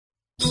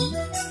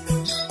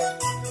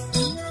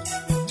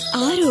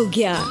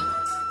ಆರೋಗ್ಯ,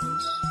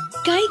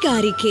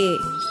 ಕೈಗಾರಿಕೆ,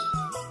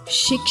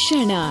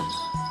 ಶಿಕ್ಷಣ,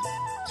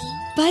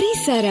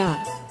 ಪರಿಸರ,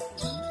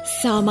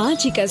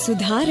 ಸಾಮಾಜಿಕ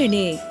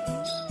ಸುಧಾರಣೆ,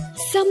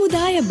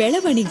 ಸಮುದಾಯ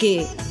ಬೆಳವಣಿಗೆ,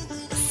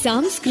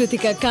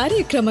 ಸಾಂಸ್ಕೃತಿಕ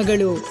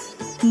ಕಾರ್ಯಕ್ರಮಗಳು,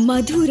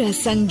 ಮಧುರ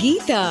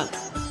ಸಂಗೀತ,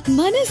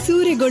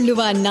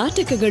 ಮನಸೂರೆಗೊಳ್ಳುವ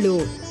ನಾಟಕಗಳು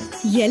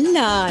ಎಲ್ಲ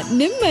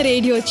ನಿಮ್ಮ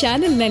ರೇಡಿಯೋ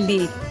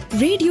ಚಾನೆಲ್ನಲ್ಲಿ.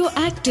 Radio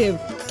active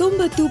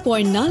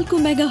 90.4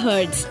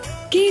 megahertz.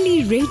 ಕೇಳಿ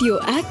ರೇಡಿಯೋ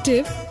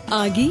ಆಕ್ಟಿವ್,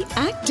 ಆಗಿ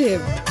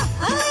ಆಕ್ಟಿವ್.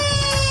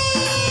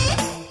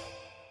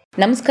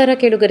 ನಮಸ್ಕಾರ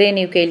ಕೇಳುಗರೆ,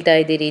 ನೀವು ಕೇಳ್ತಾ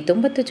ಇದ್ದೀರಿ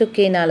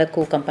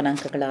 90.4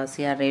 ಕಂಪನಾಂಕಗಳ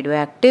ಆಸಿಯಾ ರೇಡಿಯೋ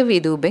ಆಕ್ಟಿವ್.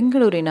 ಇದು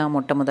ಬೆಂಗಳೂರಿನ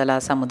ಮೊಟ್ಟಮೊದಲ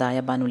ಸಮುದಾಯ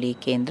ಬಾನುಲಿ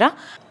ಕೇಂದ್ರ,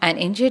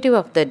 an initiative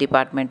of the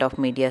department of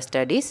media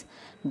studies,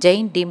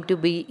 Jain deem to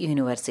B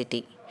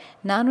university.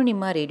 ನಾನು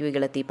ನಿಮ್ಮ ರೇಡಿಯೋ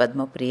ಗೆಳತಿ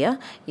ಪದ್ಮಪ್ರಿಯ.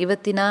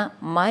 ಇವತ್ತಿನ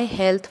my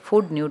health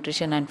food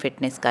nutrition and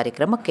fitness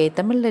ಕಾರ್ಯಕ್ರಮಕ್ಕೆ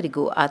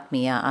ತಮ್ಮೆಲ್ಲರಿಗೂ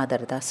ಆತ್ಮೀಯ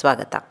ಆಧಾರದ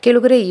ಸ್ವಾಗತ.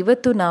 ಕೇಳುಗರೆ,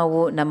 ಇವತ್ತು ನಾವು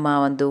ನಮ್ಮ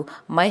ಒಂದು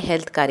ಮೈ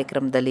ಹೆಲ್ತ್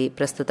ಕಾರ್ಯಕ್ರಮದಲ್ಲಿ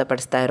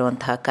ಪ್ರಸ್ತುತಪಡಿಸ್ತಾ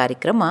ಇರುವಂತಹ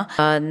ಕಾರ್ಯಕ್ರಮ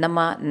ನಮ್ಮ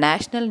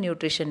ನ್ಯಾಷನಲ್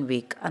ನ್ಯೂಟ್ರಿಷನ್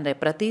ವೀಕ್, ಅಂದರೆ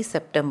ಪ್ರತಿ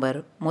ಸೆಪ್ಟೆಂಬರ್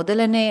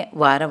ಮೊದಲನೇ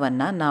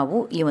ವಾರವನ್ನು ನಾವು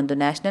ಈ ಒಂದು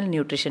ನ್ಯಾಷನಲ್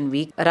ನ್ಯೂಟ್ರಿಷನ್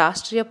ವೀಕ್,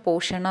 ರಾಷ್ಟ್ರೀಯ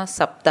ಪೋಷಣ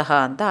ಸಪ್ತಾಹ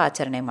ಅಂತ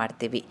ಆಚರಣೆ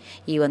ಮಾಡ್ತೀವಿ.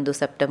 ಈ ಒಂದು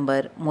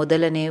ಸೆಪ್ಟೆಂಬರ್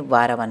ಮೊದಲನೇ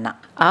ವಾರವನ್ನು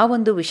ಆ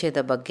ಒಂದು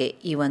ವಿಷಯದ ಬಗ್ಗೆ,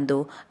 ಈ ಒಂದು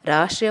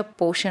ರಾಷ್ಟ್ರೀಯ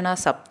ಪೋಷಣ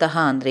ಸಪ್ತಾಹ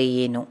ಅಂದರೆ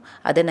ಏನು,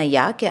 ಅದನ್ನು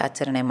ಯಾಕೆ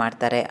ಆಚರಣೆ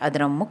ಮಾಡ್ತಾರೆ,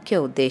 ಅದರ ಮುಖ್ಯ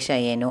ಉದ್ದೇಶ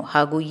ಏನು,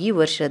 ಹಾಗೂ ಈ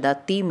ವರ್ಷದ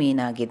ಥೀಮ್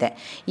ಏನಾಗಿದೆ,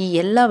 ಈ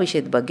ಎಲ್ಲ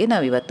ವಿಷಯದ ಬಗ್ಗೆ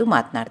ನಾವು ಇವತ್ತು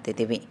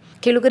ಮಾತನಾಡ್ತಿದ್ದೀವಿ.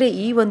 ಕೆಲವರೆ,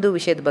 ಈ ಒಂದು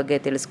ವಿಷಯದ ಬಗ್ಗೆ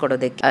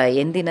ತಿಳಿಸ್ಕೊಡೋದಕ್ಕೆ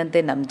ಎಂದಿನಂತೆ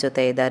ನಮ್ಮ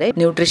ಜೊತೆ ಇದ್ದಾರೆ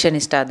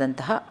ನ್ಯೂಟ್ರಿಷನಿಸ್ಟ್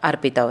ಆದಂತಹ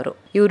ಅರ್ಪಿತಾ ಅವರು.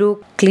 ಇವರು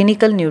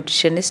ಕ್ಲಿನಿಕಲ್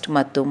ನ್ಯೂಟ್ರಿಷನಿಸ್ಟ್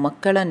ಮತ್ತು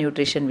ಮಕ್ಕಳ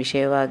ನ್ಯೂಟ್ರಿಷನ್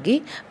ವಿಷಯವಾಗಿ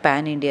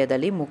ಪ್ಯಾನ್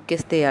ಇಂಡಿಯಾದಲ್ಲಿ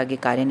ಮುಖ್ಯಸ್ಥೆಯಾಗಿ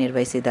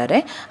ಕಾರ್ಯನಿರ್ವಹಿಸಿದ್ದಾರೆ.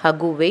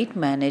 ಹಾಗೂ ವೆಯ್ಟ್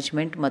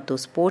ಮ್ಯಾನೇಜ್ಮೆಂಟ್ ಮತ್ತು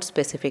ಸ್ಪೋರ್ಟ್ಸ್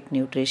ಸ್ಪೆಸಿಫಿಕ್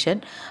ನ್ಯೂಟ್ರಿಷನ್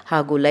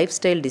ಹಾಗೂ ಲೈಫ್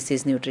ಸ್ಟೈಲ್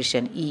ಡಿಸೀಸ್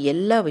ನ್ಯೂಟ್ರಿಷನ್, ಈ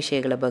ಎಲ್ಲ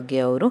ವಿಷಯಗಳ ಬಗ್ಗೆ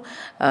ಅವರು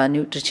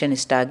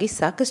ನ್ಯೂಟ್ರಿಷನಿಸ್ಟ್ ಆಗಿ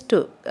ಸಾಕಷ್ಟು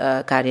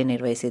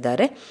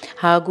ಕಾರ್ಯನಿರ್ವಹಿಸಿದ್ದಾರೆ.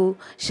 ಹಾಗೂ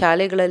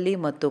ಶಾಲೆಗಳಲ್ಲಿ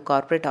ಮತ್ತು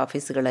ಕಾರ್ಪೊರೇಟ್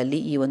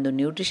ಆಫೀಸ್ಗಳಲ್ಲಿ ಈ ಒಂದು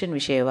ನ್ಯೂಟ್ರಿಷನ್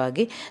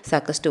ವಿಷಯವಾಗಿ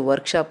ಸಾಕಷ್ಟು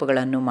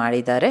ವರ್ಕ್ಶಾಪ್ಗಳನ್ನು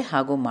ಮಾಡಿದ್ದಾರೆ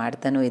ಹಾಗೂ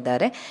ಮಾಡ್ತಾನೂ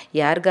ಇದ್ದಾರೆ.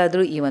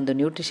 ಯಾರಿಗಾದರೂ ಈ ಒಂದು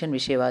ನ್ಯೂಟ್ರಿಷನ್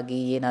ವಿಷಯವಾಗಿ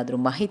ಏನಾದರೂ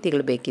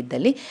ಮಾಹಿತಿಗಳು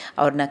ಬೇಕಿದ್ದಲ್ಲಿ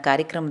ಅವ್ರನ್ನ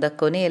ಕಾರ್ಯಕ್ರಮದ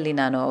ಕೊನೆಯಲ್ಲಿ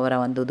ನಾನು ಅವರ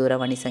ಒಂದು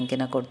ದೂರವಾಣಿ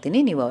ಸಂಖ್ಯೆನ ಕೊಡ್ತೀನಿ,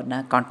 ನೀವು ಅವ್ರನ್ನ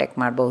ಕಾಂಟ್ಯಾಕ್ಟ್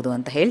ಮಾಡಬಹುದು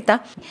ಅಂತ ಹೇಳ್ತಾ,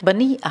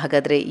 ಬನ್ನಿ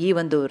ಹಾಗಾದರೆ ಈ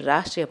ಒಂದು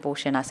ರಾಷ್ಟ್ರೀಯ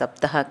ಪೋಷಣ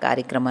ಸಪ್ತಾಹ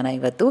ಕಾರ್ಯಕ್ರಮನ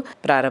ಇವತ್ತು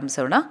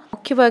ಪ್ರಾರಂಭಿಸೋಣ.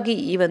 ಮುಖ್ಯವಾಗಿ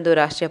ಈ ಒಂದು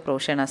ರಾಷ್ಟ್ರೀಯ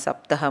ಪೋಷಣ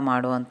ಸಪ್ತಾಹ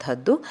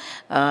ಮಾಡುವಂಥದ್ದು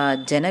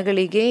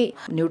ಜನಗಳಿಗೆ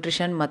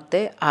ನ್ಯೂಟ್ರಿಷನ್ ಮತ್ತು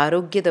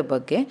ಆರೋಗ್ಯದ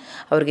ಬಗ್ಗೆ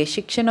ಅವರಿಗೆ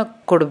ಶಿಕ್ಷಣ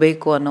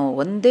ಕೊಡಬೇಕು ಅನ್ನೋ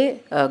ಒಂದೇ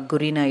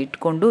ಗುರಿನ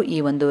ಇಟ್ಕೊಂಡು ಈ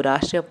ಒಂದು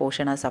ರಾಷ್ಟ್ರೀಯ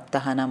ಪೋಷಣ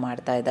ಸಪ್ತಾಹನ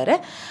ಮಾಡ್ತಾ ಇದ್ದಾರೆ.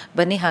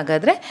 ಬನ್ನಿ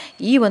ಹಾಗಾದರೆ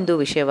ಈ ಒಂದು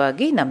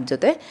ವಿಷಯವಾಗಿ ನಮ್ಮ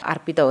ಜೊತೆ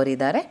ಅರ್ಪಿತಾ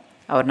ಅವರಿದ್ದಾರೆ,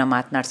 ಅವ್ರನ್ನ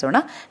ಮಾತನಾಡಿಸೋಣ.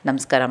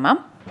 ನಮಸ್ಕಾರ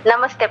ಮ್ಯಾಮ್.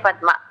 ನಮಸ್ತೆ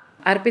ಪದ್ಮಾ.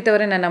 ಅರ್ಪಿತಾ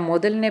ಅವರೇ, ನನ್ನ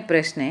ಮೊದಲನೇ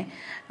ಪ್ರಶ್ನೆ,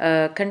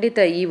 ಖಂಡಿತ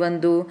ಈ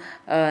ಒಂದು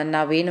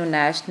ನಾವೇನು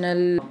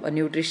ನ್ಯಾಷನಲ್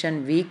ನ್ಯೂಟ್ರಿಷನ್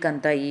ವೀಕ್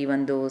ಅಂತ ಈ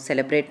ಒಂದು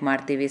ಸೆಲೆಬ್ರೇಟ್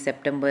ಮಾಡ್ತೀವಿ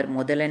ಸೆಪ್ಟೆಂಬರ್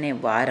ಮೊದಲನೇ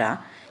ವಾರ,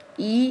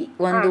 ಈ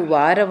ಒಂದು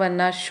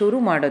ವಾರವನ್ನು ಶುರು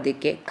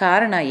ಮಾಡೋದಕ್ಕೆ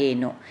ಕಾರಣ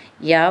ಏನು?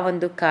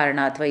 ಯಾವೊಂದು ಕಾರಣ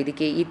ಅಥವಾ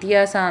ಇದಕ್ಕೆ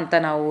ಇತಿಹಾಸ ಅಂತ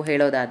ನಾವು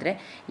ಹೇಳೋದಾದರೆ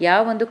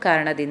ಯಾವೊಂದು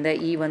ಕಾರಣದಿಂದ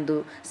ಈ ಒಂದು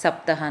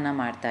ಸಪ್ತಾಹನ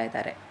ಮಾಡ್ತಾ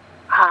ಇದ್ದಾರೆ?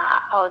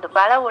 ಹೌದು,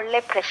 ಬಹಳ ಒಳ್ಳೆ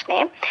ಪ್ರಶ್ನೆ.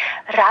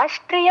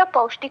 ರಾಷ್ಟ್ರೀಯ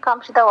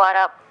ಪೌಷ್ಟಿಕಾಂಶದ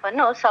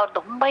ವಾರವನ್ನು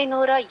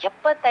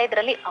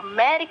 1975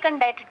 ಅಮೆರಿಕನ್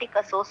ಡಯಟೆಟಿಕ್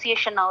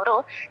ಅಸೋಸಿಯೇಷನ್ ಅವರು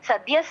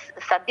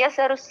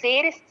ಸದಸ್ಯರು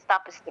ಸೇರಿ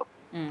ಸ್ಥಾಪಿಸಿದ್ರು.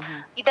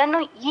 ಇದನ್ನು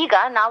ಈಗ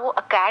ನಾವು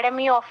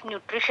academy of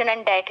nutrition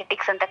and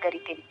dietetics ಅಂತ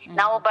ಕರಿತೀವಿ.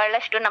 ನಾವು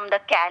ಬಹಳಷ್ಟು ನಮ್ದು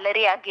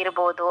ಕ್ಯಾಲರಿ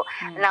ಆಗಿರ್ಬೋದು,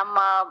 ನಮ್ಮ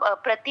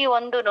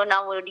ಪ್ರತಿಯೊಂದು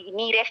ನಾವು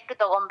ನೀರೆಷ್ಟು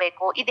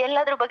ತಗೊಬೇಕು,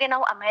 ಇದೆಲ್ಲದ್ರ ಬಗ್ಗೆ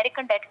ನಾವು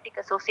ಅಮೆರಿಕನ್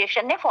ಡಯಟೆಟಿಕ್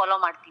ಅಸೋಸಿಯೇಷನ್ನೇ ಫಾಲೋ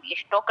ಮಾಡ್ತೀವಿ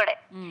ಎಷ್ಟೋ ಕಡೆ.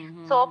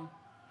 ಸೊ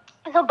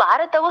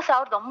ಭಾರತವು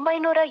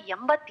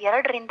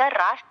 1982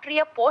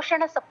 ರಾಷ್ಟ್ರೀಯ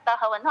ಪೋಷಣ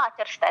ಸಪ್ತಾಹವನ್ನು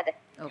ಆಚರಿಸ್ತಾ ಇದೆ.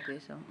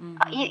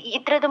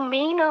 ಇದ್ರದ್ದು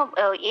ಮೇನ್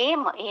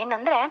ಏಮ್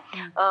ಏನಂದ್ರೆ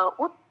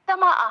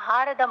ಉತ್ತಮ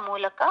ಆಹಾರದ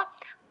ಮೂಲಕ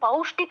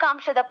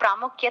ಪೌಷ್ಟಿಕಾಂಶದ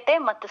ಪ್ರಾಮುಖ್ಯತೆ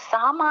ಮತ್ತು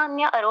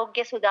ಸಾಮಾನ್ಯ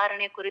ಆರೋಗ್ಯ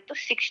ಸುಧಾರಣೆ ಕುರಿತು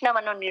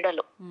ಶಿಕ್ಷಣವನ್ನು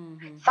ನೀಡಲು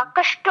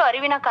ಸಾಕಷ್ಟು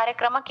ಅರಿವಿನ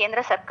ಕಾರ್ಯಕ್ರಮ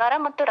ಕೇಂದ್ರ ಸರ್ಕಾರ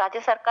ಮತ್ತು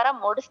ರಾಜ್ಯ ಸರ್ಕಾರ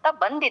ಮೂಡಿಸ್ತಾ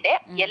ಬಂದಿದೆ.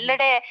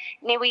 ಎಲ್ಲೆಡೆ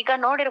ನೀವು ಈಗ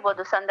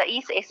ನೋಡಿರ್ಬೋದು,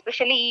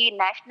 ಎಸ್ಪೆಷಲಿ ಈ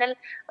ನ್ಯಾಷನಲ್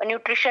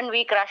ನ್ಯೂಟ್ರಿಷನ್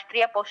ವೀಕ್,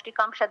 ರಾಷ್ಟ್ರೀಯ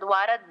ಪೌಷ್ಟಿಕಾಂಶದ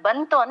ವಾರ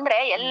ಬಂತು ಅಂದ್ರೆ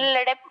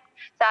ಎಲ್ಲೆಡೆ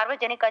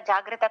ಸಾರ್ವಜನಿಕ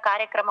ಜಾಗೃತ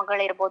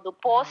ಕಾರ್ಯಕ್ರಮಗಳಿರ್ಬೋದು,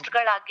 ಪೋಸ್ಟ್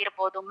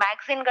ಗಳಾಗಿರ್ಬೋದು,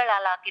 ಮ್ಯಾಗಝಿನ್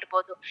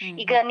ಗಳಾಗಿರ್ಬೋದು.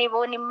 ಈಗ ನೀವು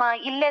ನಿಮ್ಮ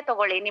ಇಲ್ಲೇ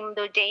ತಗೊಳ್ಳಿ,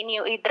 ನಿಮ್ದು ಜೈನ್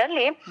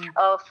ಇದ್ರಲ್ಲಿ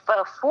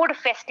ಫುಡ್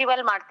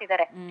ಫೆಸ್ಟಿವಲ್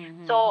ಮಾಡ್ತಿದ್ದಾರೆ.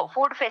 ಸೊ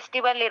ಫುಡ್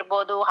ಫೆಸ್ಟಿವಲ್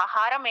ಇರ್ಬೋದು,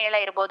 ಆಹಾರ ಮೇಳ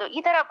ಇರ್ಬೋದು,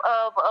 ಈ ತರ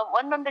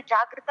ಒಂದೊಂದು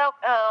ಜಾಗೃತ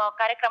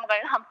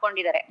ಕಾರ್ಯಕ್ರಮಗಳನ್ನ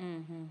ಹಮ್ಮಿಕೊಂಡಿದ್ದಾರೆ.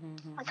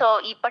 ಸೊ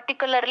ಈ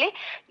ಪರ್ಟಿಕ್ಯುಲರ್ಲಿ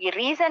ಈ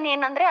ರೀಸನ್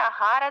ಏನಂದ್ರೆ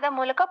ಆಹಾರದ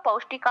ಮೂಲಕ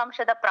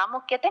ಪೌಷ್ಟಿಕಾಂಶದ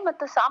ಪ್ರಾಮುಖ್ಯತೆ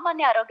ಮತ್ತು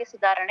ಸಾಮಾನ್ಯ ಆರೋಗ್ಯ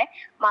ಸುಧಾರಣೆ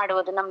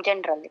ಮಾಡುವುದು ನಮ್ಮ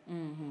ಜನರಲ್ಲಿ.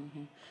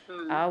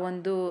 ಆ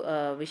ಒಂದು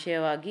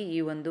ವಿಷಯವಾಗಿ ಈ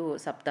ಒಂದು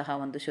ಸಪ್ತಾಹ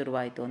ಒಂದು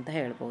ಶುರುವಾಯಿತು ಅಂತ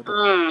ಹೇಳ್ಬೋದು.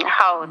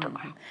 ಹೌದು.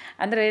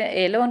 ಅಂದ್ರೆ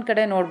ಎಲ್ಲೋ ಒಂದ್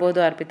ಕಡೆ ನೋಡ್ಬೋದು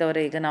ಅರ್ಪಿತಾ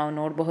ಅವರೇ, ಈಗ ನಾವು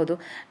ನೋಡಬಹುದು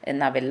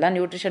ನಾವೆಲ್ಲ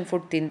ನ್ಯೂಟ್ರಿಷನ್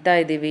ಫುಡ್ ತಿಂತಾ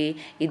ಇದೀವಿ,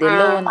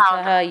 ಇದೆಲ್ಲೋ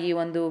ಒಂತಹ ಈ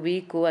ಒಂದು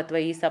ವೀಕು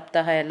ಅಥವಾ ಈ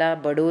ಸಪ್ತಾಹ ಎಲ್ಲ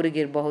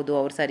ಬಡವರಿಗಿರಬಹುದು,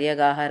 ಅವ್ರು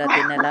ಸರಿಯಾಗಿ ಆಹಾರ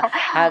ತಿನ್ನಲ್ಲ,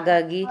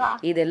 ಹಾಗಾಗಿ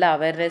ಇದೆಲ್ಲ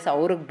ಅವೇರ್ನೆಸ್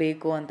ಅವ್ರಿಗೆ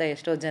ಬೇಕು ಅಂತ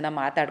ಎಷ್ಟೋ ಜನ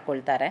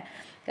ಮಾತಾಡ್ಕೊಳ್ತಾರೆ.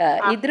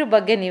 ಇದ್ರ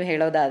ಬಗ್ಗೆ ನೀವು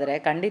ಹೇಳೋದಾದ್ರೆ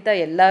ಖಂಡಿತ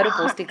ಎಲ್ಲರೂ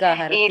ಪೌಷ್ಟಿಕ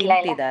ಆಹಾರ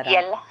ತಿಂತಿದ್ದಾರೆ.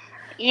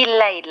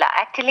 ಇಲ್ಲ ಇಲ್ಲ,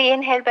 ಆಕ್ಚುಲಿ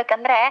ಏನ್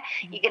ಹೇಳ್ಬೇಕಂದ್ರೆ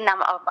ಈಗ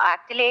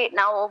ಆಕ್ಚುಲಿ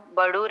ನಾವು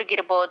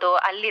ಬಡವ್ರಿಗಿರ್ಬೋದು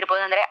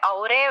ಅಲ್ಲಿರ್ಬೋದು ಅಂದ್ರೆ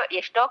ಅವರೇ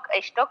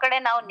ಎಷ್ಟೋ ಕಡೆ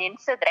ನಾವು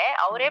ನೆನ್ಸಿದ್ರೆ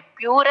ಅವರೇ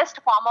ಪ್ಯೂರೆಸ್ಟ್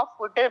ಫಾರ್ಮ್ ಆಫ್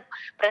ಫುಡ್,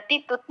 ಪ್ರತಿ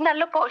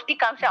ತುತ್ನಲ್ಲೂ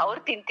ಪೌಷ್ಟಿಕಾಂಶ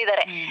ಅವ್ರು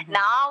ತಿಂತಿದ್ದಾರೆ.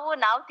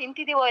 ನಾವು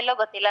ತಿಂತಿದೀವೋ ಇಲ್ಲೋ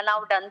ಗೊತ್ತಿಲ್ಲ,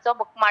 ನಾವು ಡನ್ಸೋ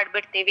ಬುಕ್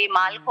ಮಾಡ್ಬಿಡ್ತೀವಿ,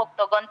 ಮಾಲ್ಕ್ ಹೋಗಿ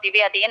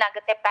ತಗೊಂತೀವಿ,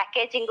 ಅದೇನಾಗುತ್ತೆ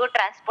ಪ್ಯಾಕೇಜಿಂಗು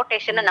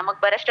ಟ್ರಾನ್ಸ್ಪೋರ್ಟೇಶನ್ ನಮಗ್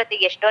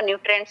ಬರೋಷ್ಟೊತ್ತಿಗೆ ಎಷ್ಟೋ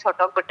ನ್ಯೂಟ್ರಿಯೆಂಟ್ಸ್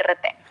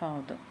ಹೊಟ್ಟೋಗ್ಬಿಟ್ಟಿರುತ್ತೆ.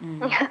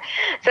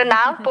 ಸೊ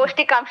ನಾವ್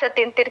ಪೌಷ್ಟಿಕಾಂಶ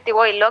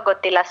ತಿಂತಿರ್ತೀವೋ ಇಲ್ಲೋ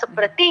ಗೊತ್ತಿಲ್ಲ. ಸೊ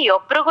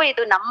ಪ್ರತಿಯೊಬ್ಬರಿಗೂ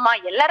ಇದು ನಮ್ಮ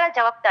ಎಲ್ಲರ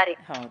ಜವಾಬ್ದಾರಿ.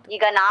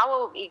 ಈಗ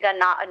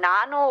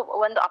ನಾನು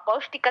ಒಂದು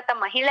ಅಪೌಷ್ಟಿಕತ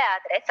ಮಹಿಳೆ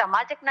ಆದ್ರೆ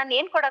ಸಮಾಜಕ್ಕೆ ನಾನು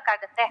ಏನ್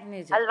ಕೊಡಕ್ಕಾಗತ್ತೆ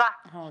ಅಲ್ವಾ?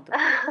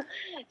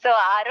 ಸೊ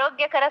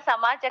ಆರೋಗ್ಯಕರ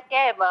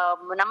ಸಮಾಜಕ್ಕೆ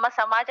ನಮ್ಮ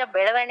ಸಮಾಜ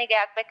ಬೆಳವಣಿಗೆ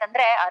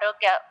ಆಗ್ಬೇಕಂದ್ರೆ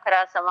ಆರೋಗ್ಯಕರ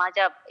ಸಮಾಜ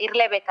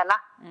ಇರ್ಲೇಬೇಕಲ್ಲ.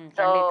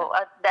 So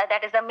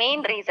that is the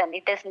main reason.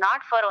 It is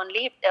not for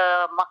only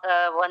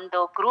ಒಂದು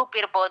ಗ್ರೂಪ್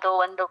ಇರ್ಬೋದು,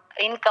 ಒಂದು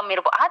ಇನ್ಕಮ್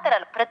ಇರ್ಬೋದು, ಆ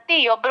ತರ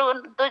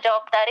ಪ್ರತಿಯೊಬ್ಬರದ್ದು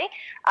ಜವಾಬ್ದಾರಿ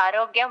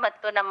ಆರೋಗ್ಯ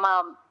ಮತ್ತು ನಮ್ಮ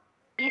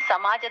ಈ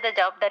ಸಮಾಜದ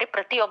ಜವಾಬ್ದಾರಿ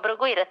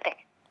ಪ್ರತಿಯೊಬ್ಬರಿಗೂ ಇರುತ್ತೆ.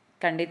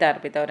 ಖಂಡಿತ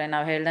ಅರ್ಪಿತಾ ಅವರೇ,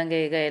 ನಾವು ಹೇಳ್ದಂಗೆ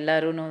ಈಗ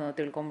ಎಲ್ಲರೂ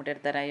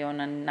ತಿಳ್ಕೊಂಬಿಟ್ಟಿರ್ತಾರೆ, ಅಯ್ಯೋ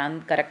ನಾನು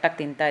ಕರೆಕ್ಟಾಗಿ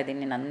ತಿಂತಾ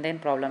ಇದ್ದೀನಿ,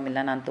 ನಂದೇನು ಪ್ರಾಬ್ಲಮ್ ಇಲ್ಲ,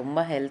 ನಾನು ತುಂಬ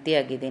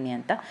ಹೆಲ್ತಿಯಾಗಿದ್ದೀನಿ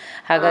ಅಂತ.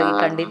 ಹಾಗಾಗಿ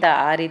ಖಂಡಿತ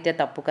ಆ ರೀತಿಯ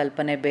ತಪ್ಪು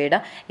ಕಲ್ಪನೆ ಬೇಡ.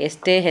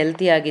 ಎಷ್ಟೇ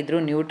ಹೆಲ್ತಿಯಾಗಿದ್ದರೂ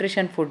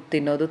ನ್ಯೂಟ್ರಿಷನ್ ಫುಡ್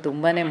ತಿನ್ನೋದು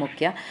ತುಂಬಾ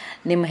ಮುಖ್ಯ.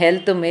 ನಿಮ್ಮ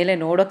ಹೆಲ್ತ್ ಮೇಲೆ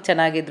ನೋಡೋಕ್ಕೆ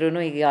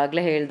ಚೆನ್ನಾಗಿದ್ರೂ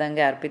ಈಗಾಗಲೇ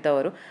ಹೇಳ್ದಂಗೆ ಅರ್ಪಿತಾ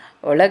ಅವರು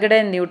ಒಳಗಡೆ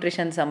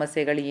ನ್ಯೂಟ್ರಿಷನ್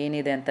ಸಮಸ್ಯೆಗಳು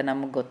ಏನಿದೆ ಅಂತ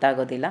ನಮಗೆ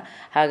ಗೊತ್ತಾಗೋದಿಲ್ಲ.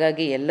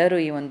 ಹಾಗಾಗಿ ಎಲ್ಲರೂ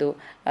ಈ ಒಂದು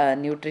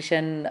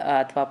ನ್ಯೂಟ್ರಿಷನ್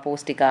ಅಥವಾ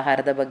ಪೌಷ್ಟಿಕ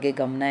ಆಹಾರದ ಬಗ್ಗೆ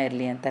ಗಮನ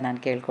ಇರಲಿ ಅಂತ ನಾನು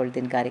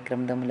ಕೇಳ್ಕೊಳ್ತೀನಿ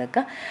ಕಾರ್ಯಕ್ರಮದ ಮೂಲಕ.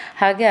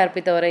 ಹಾಗೆ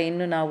ಅರ್ಪಿತಾ ಅವರೇ,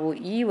 ಇನ್ನು ನಾವು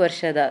ಈ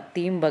ವರ್ಷದ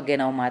ಥೀಮ್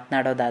ಬಗ್ಗೆ ನಾವು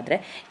ಮಾತನಾಡೋದಾದರೆ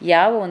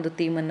ಯಾವ ಒಂದು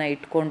ಥೀಮನ್ನು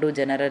ಇಟ್ಕೊಂಡು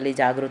ಜನರಲ್ಲಿ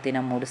ಜಾಗೃತಿನ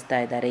ಮೂಡಿಸ್ತಾ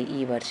ಇದ್ದಾರೆ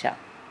ಈ ವರ್ಷ?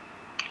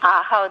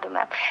 ಹೌದು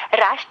ಮ್ಯಾಮ್,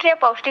 ರಾಷ್ಟ್ರೀಯ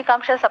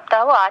ಪೌಷ್ಟಿಕಾಂಶ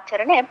ಸಪ್ತಾಹ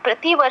ಆಚರಣೆ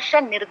ಪ್ರತಿ ವರ್ಷ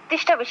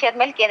ನಿರ್ದಿಷ್ಟ ವಿಷಯದ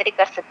ಮೇಲೆ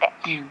ಕೇಂದ್ರೀಕರಿಸುತ್ತೆ.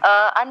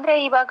 ಅಂದ್ರೆ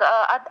ಇವಾಗ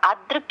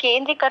ಅದ್ರ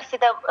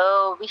ಕೇಂದ್ರೀಕರಿಸಿದ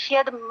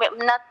ವಿಷಯದ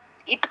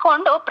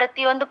ಇಟ್ಕೊಂಡು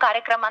ಪ್ರತಿಯೊಂದು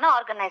ಕಾರ್ಯಕ್ರಮನ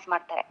ಆರ್ಗನೈಸ್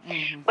ಮಾಡ್ತಾರೆ.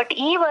 ಬಟ್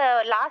ಈ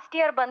ಲಾಸ್ಟ್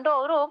ಇಯರ್ ಬಂದು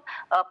ಅವರು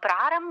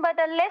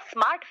ಪ್ರಾರಂಭದಲ್ಲೇ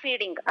ಸ್ಮಾರ್ಟ್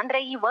ಫೀಡಿಂಗ್,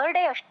 ಅಂದ್ರೆ ಈ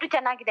ವರ್ಡೇ ಅಷ್ಟು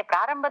ಚೆನ್ನಾಗಿದೆ,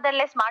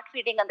 ಪ್ರಾರಂಭದಲ್ಲೇ ಸ್ಮಾರ್ಟ್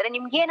ಫೀಡಿಂಗ್ ಅಂದ್ರೆ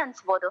ನಿಮ್ಗೆ ಏನ್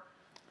ಅನ್ಸ್ಬೋದು?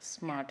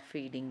 ಸ್ಮಾರ್ಟ್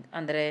ಫೀಡಿಂಗ್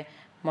ಅಂದ್ರೆ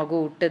ಮಗು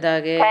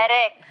ಹುಟ್ಟಿದಾಗೆ.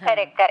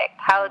 ಕರೆಕ್ಟ್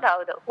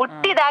ಹೌದು,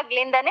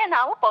 ಹುಟ್ಟಿದಾಗ್ಲಿಂದಾನೇ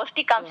ನಾವು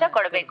ಪೌಷ್ಟಿಕಾಂಶ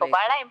ಕೊಡ್ಬೇಕು,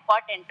 ಬಹಳ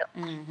ಇಂಪಾರ್ಟೆಂಟ್.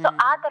 ಸೊ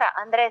ಆತರ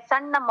ಅಂದ್ರೆ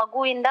ಸಣ್ಣ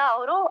ಮಗುವಿಂದ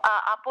ಅವರು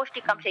ಆ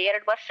ಪೌಷ್ಟಿಕಾಂಶ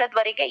 2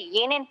 ವರ್ಷದವರೆಗೆ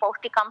ಏನೇನ್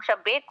ಪೌಷ್ಟಿಕಾಂಶ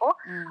ಬೇಕು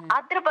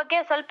ಅದ್ರ ಬಗ್ಗೆ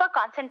ಸ್ವಲ್ಪ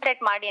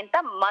ಕಾನ್ಸಂಟ್ರೇಟ್ ಮಾಡಿ ಅಂತ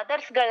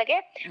ಮದರ್ಸ್ ಗಳಿಗೆ,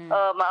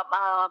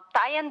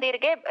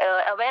 ತಾಯಂದಿರ್ಗೆ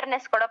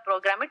ಅವೇರ್ನೆಸ್ ಕೊಡೋ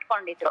ಪ್ರೋಗ್ರಾಮ್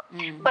ಇಟ್ಕೊಂಡಿದ್ರು.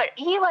 ಬಟ್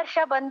ಈ ವರ್ಷ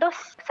ಬಂದು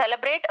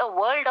ಸೆಲೆಬ್ರೇಟ್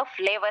ವರ್ಲ್ಡ್ ಆಫ್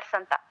ಫ್ಲೇವರ್ಸ್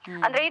ಅಂತ.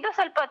 ಅಂದ್ರೆ ಇದು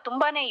ಸ್ವಲ್ಪ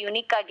ತುಂಬಾನೇ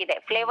ಯುನಿಕ್ ಆಗಿದೆ.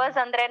 ಫ್ಲೇವರ್ಸ್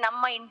ಅಂದ್ರೆ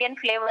ನಮ್ಮ ಇಂಡಿಯನ್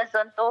ಫ್ಲೇವರ್ಸ್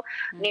ಅಂತೂ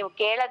ನೀವು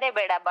ಕೇಳೋದೇ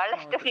ಬೇಡ,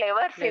 ಬಹಳಷ್ಟು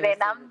ಫ್ಲೇವರ್ಸ್ ಇದೆ.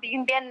 ನಮ್ದು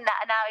ಇಂಡಿಯನ್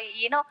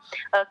ಏನೋ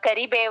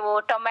ಕರಿಬೇವು,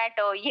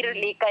 ಟೊಮ್ಯಾಟೊ,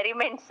 ಈರುಳ್ಳಿ,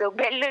 ಕರಿಮೆಣಸು,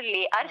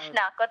 ಬೆಳ್ಳುಳ್ಳಿ,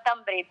 ಅರಿಶಿನ,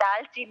 ಕೊತ್ತಂಬರಿ,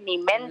 ದಾಲ್ಚಿನ್ನಿ,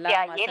 ಮೆಂತ್ಯ,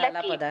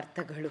 ಏಲಕ್ಕಿ,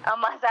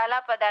 ಮಸಾಲಾ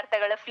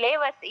ಪದಾರ್ಥಗಳು,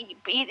 ಫ್ಲೇವರ್ಸ್.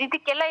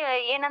 ಇದಕ್ಕೆಲ್ಲ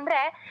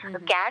ಏನಂದ್ರೆ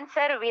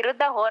ಕ್ಯಾನ್ಸರ್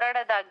ವಿರುದ್ಧ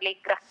ಹೋರಾಡೋದಾಗ್ಲಿ,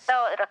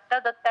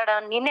 ರಕ್ತದೊತ್ತಡ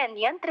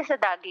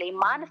ನಿಯಂತ್ರಿಸೋದಾಗ್ಲಿ,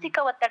 ಮಾನಸಿಕ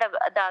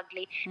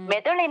ಒತ್ತಡದಾಗ್ಲಿ,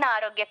 ಮೆದುಳಿನ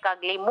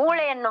ಆರೋಗ್ಯಕ್ಕಾಗ್ಲಿ,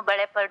 ಮೂಳೆಯನ್ನು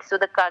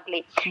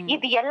ಬಲಪಡಿಸೋದಕ್ಕಾಗ್ಲಿ,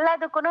 ಇದು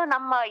ಎಲ್ಲದಕ್ಕೂ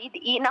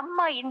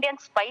ನಮ್ಮ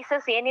ಇಂಡಿಯನ್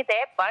ಸ್ಪೈಸಸ್ ಏನಿದೆ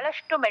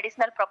ಬಹಳಷ್ಟು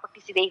ಮೆಡಿಸಿನಲ್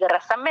ಪ್ರಾಪರ್ಟೀಸ್ ಇದೆ. ಈಗ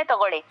ರಸಮ್ಮೆ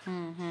ತಗೊಳ್ಳಿ,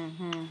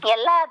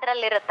 ಎಲ್ಲ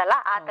ಅದ್ರಲ್ಲಿರುತ್ತಲ್ಲ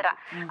ಆತರ.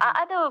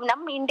 ಅದು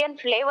ನಮ್ಮ ಇಂಡಿಯನ್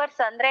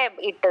ಫ್ಲೇವರ್ಸ್ ಅಂದ್ರೆ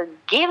it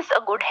gives a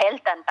good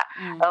health ಅಂತ.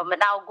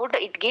 ನಾವು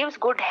ಇಟ್ ಗಿವ್ಸ್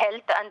ಗುಡ್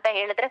ಹೆಲ್ತ್ ಅಂತ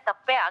ಹೇಳಿದ್ರೆ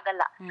ತಪ್ಪೇ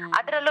ಆಗಲ್ಲ.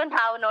 ಅದ್ರಲ್ಲೂ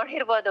ನಾವು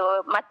ನೋಡಿರ್ಬೋದು,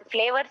 ಮತ್ತೆ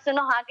ಫ್ಲೇವರ್ಸ್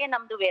ಹಾಗೆ,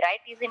 ನಮ್ದು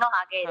ವೆರೈಟೀಸ್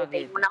ಹಾಗೆ ಇರುತ್ತೆ.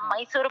 ನಮ್ಮ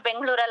ಮೈಸೂರು,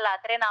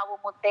 ಬೆಂಗಳೂರಲ್ಲಾದ್ರೆ ನಾವು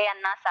ಮುದ್ದೆ,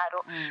 ಅನ್ನ,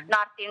 ಸಾರು.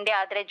 ನಾರ್ತ್ ಇಂಡಿಯಾ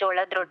ಆದ್ರೆ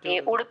ಜೋಳದ ರೊಟ್ಟಿ.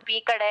 ಉಡುಪಿ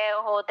ಕಡೆ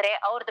ಹೋದ್ರೆ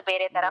ಅವ್ರದ್ದು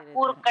ಬೇರೆ ತರ.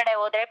 ಕೂರ್ಗ್ ಕಡೆ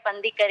ಹೋದ್ರೆ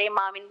ಪಂದಿಕರಿ,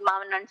 ಮಾವಿನ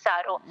ಹಣ್ಣು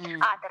ಸಾರು,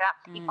 ಆತರ.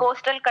 ಈ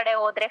ಕೋಸ್ಟಲ್ ಕಡೆ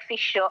ಹೋದ್ರೆ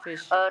ಫಿಶ್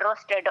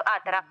ರೋಸ್ಟೆಡ್,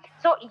 ಆತರ.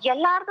 ಸೊ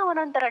ಎಲ್ಲಾರ್ದು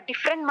ಒಂದೊಂದರ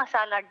ಡಿಫ್ರೆಂಟ್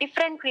ಮಸಾಲಾ,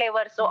 ಡಿಫ್ರೆಂಟ್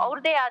ಫ್ಲೇವರ್ಸ್,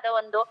 ಅವ್ರದೇ ಆದ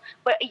ಒಂದು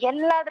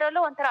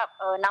ಎಲ್ಲಾದ್ರಲ್ಲೂ ಒಂಥರ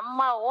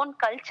ನಮ್ಮ ಓನ್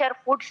ಕಲ್ಚರ್,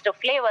 ಫುಡ್ಸ್,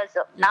 ಫ್ಲೇವರ್ಸ್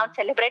ನಾವು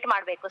ಸೆಲೆಬ್ರೇಟ್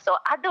ಮಾಡ್ಬೇಕು. ಸೊ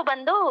ಅದು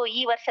ಬಂದು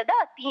ಈ ವರ್ಷದ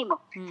theme,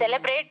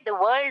 celebrate the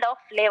world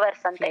of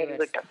flavours ಅಂತ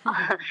ಹೇಳ್ಬಿಟ್ಟು.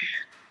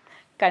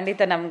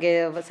 ಖಂಡಿತ ನಮಗೆ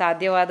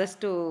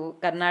ಸಾಧ್ಯವಾದಷ್ಟು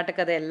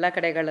ಕರ್ನಾಟಕದ ಎಲ್ಲ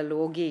ಕಡೆಗಳಲ್ಲಿ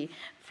ಹೋಗಿ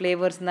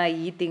ಫ್ಲೇವರ್ಸ್ನ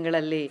ಈ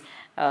ತಿಂಗಳಲ್ಲಿ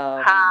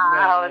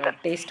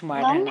ಟೇಸ್ಟ್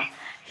ಮಾಡೋಣ.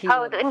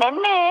 ಹೌದು,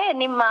 ನಿನ್ನೆ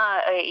ನಿಮ್ಮ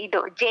ಇದು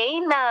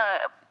Jain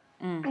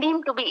deem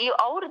to B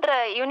ಅವ್ರದ್ರ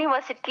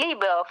university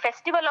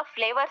festival of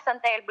flavours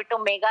ಅಂತ ಹೇಳ್ಬಿಟ್ಟು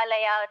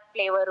ಮೇಘಾಲಯ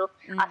ಫ್ಲೇವರು,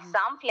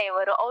 ಅಸ್ಸಾಂ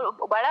ಫ್ಲೇವರು, ಅವ್ರು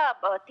ಬಹಳ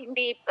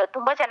ತಿಂಡಿ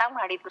ತುಂಬಾ ಚೆನ್ನಾಗಿ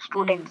ಮಾಡಿದ್ರು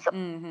students.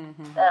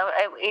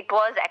 It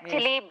was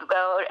actually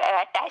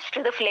attach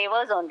to the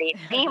flavours only.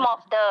 Theme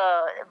of the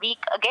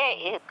weak ಗೆ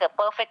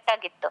ಪರ್ಫೆಕ್ಟ್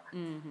ಆಗಿತ್ತು.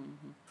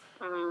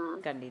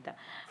 ಖಂಡಿತ.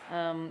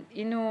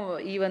 ಇನ್ನು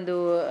ಈ ಒಂದು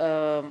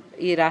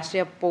ಈ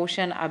ರಾಷ್ಟ್ರೀಯ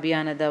ಪೋಷಣ್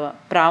ಅಭಿಯಾನದ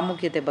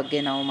ಪ್ರಾಮುಖ್ಯತೆ ಬಗ್ಗೆ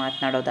ನಾವು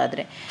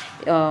ಮಾತನಾಡೋದಾದರೆ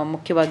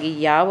ಮುಖ್ಯವಾಗಿ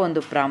ಯಾವ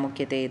ಒಂದು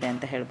ಪ್ರಾಮುಖ್ಯತೆ ಇದೆ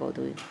ಅಂತ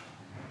ಹೇಳ್ಬೋದು?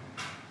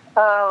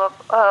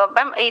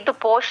 ಮ್ಯಾಮ್, ಇದು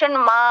ಪೋಷಣ್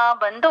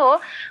ಬಂದು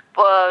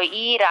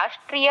ಈ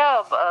ರಾಷ್ಟ್ರೀಯ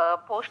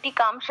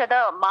ಪೌಷ್ಟಿಕಾಂಶದ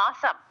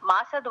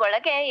ಮಾಸದ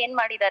ಒಳಗೆ ಏನ್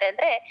ಮಾಡಿದ್ದಾರೆ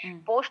ಅಂದ್ರೆ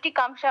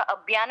ಪೌಷ್ಟಿಕಾಂಶ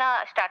ಅಭಿಯಾನ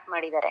ಸ್ಟಾರ್ಟ್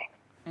ಮಾಡಿದ್ದಾರೆ.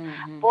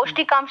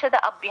 ಪೌಷ್ಟಿಕಾಂಶದ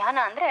ಅಭಿಯಾನ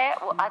ಅಂದ್ರೆ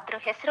ಅದ್ರ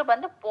ಹೆಸರು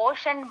ಬಂದು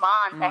ಪೋಷಣ್ ಮಾ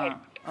ಅಂತ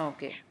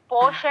ಹೇಳ್ಬಿಟ್ಟು,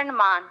 ಪೋಷಣ್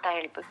ಮಾ ಅಂತ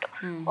ಹೇಳ್ಬಿಟ್ಟು.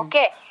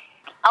 ಓಕೆ,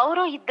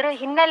 ಅವರು ಇದ್ರ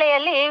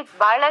ಹಿನ್ನೆಲೆಯಲ್ಲಿ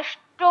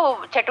ಬಹಳಷ್ಟು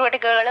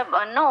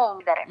ಚಟುವಟಿಕೆಗಳನ್ನು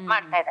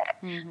ಮಾಡ್ತಾ ಇದ್ದಾರೆ.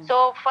 ಸೊ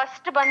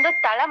ಫಸ್ಟ್ ಬಂದು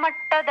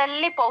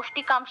ತಳಮಟ್ಟದಲ್ಲಿ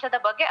ಪೌಷ್ಟಿಕಾಂಶದ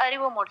ಬಗ್ಗೆ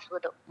ಅರಿವು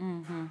ಮೂಡಿಸುವುದು.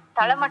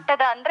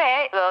 ತಳಮಟ್ಟದ ಅಂದ್ರೆ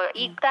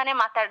ಈಗ ತಾನೇ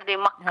ಮಾತಾಡಿದ್ವಿ,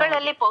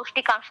 ಮಕ್ಕಳಲ್ಲಿ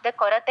ಪೌಷ್ಟಿಕಾಂಶದ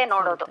ಕೊರತೆ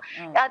ನೋಡೋದು.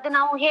 ಅದು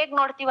ನಾವು ಹೇಗ್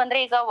ನೋಡ್ತೀವಿ ಅಂದ್ರೆ,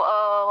 ಈಗ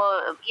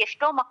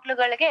ಎಷ್ಟೋ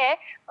ಮಕ್ಳುಗಳಿಗೆ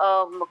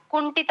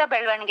ಕುಂಠಿತ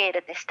ಬೆಳವಣಿಗೆ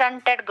ಇರುತ್ತೆ,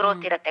 ಸ್ಟಂಟೆಡ್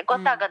ಗ್ರೋತ್ ಇರುತ್ತೆ,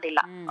 ಗೊತ್ತಾಗೋದಿಲ್ಲ.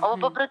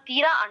 ಒಬ್ಬೊಬ್ರು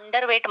ತೀರಾ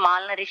ಅಂಡರ್ ವೇಟ್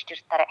ಮಾಲ್ನರಿಸ್ಟ್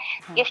ಇರ್ತಾರೆ.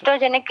 ಎಷ್ಟೋ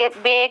ಜನಕ್ಕೆ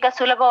ಬೇಗ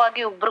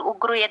ಸುಲಭವಾಗಿ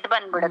ಉಗ್ರು ಎದ್ದು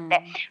ಬಂದ್ಬಿಡುತ್ತೆ.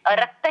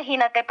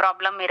 ರಕ್ತಹೀನತೆ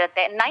ಪ್ರಾಬ್ಲಮ್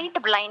ಇರುತ್ತೆ, ನೈಟ್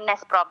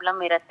ಬ್ಲೈಂಡ್ನೆಸ್ ಪ್ರಾಬ್ಲಮ್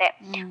ಇರುತ್ತೆ,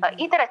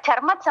 ಈ ತರ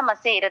ಚರ್ಮದ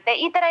ಸಮಸ್ಯೆ ಇರುತ್ತೆ.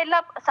 ಈ ತರ ಎಲ್ಲ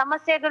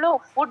ಸಮಸ್ಯೆಗಳು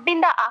ಫುಡ್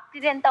ಇಂದ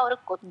ಆಗ್ತಿದೆ ಅಂತ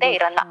ಅವ್ರಿಗೆ ಗೊತ್ತೇ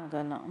ಇರಲ್ಲ.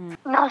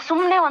 ನಾವು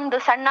ಸುಮ್ನೆ ಒಂದು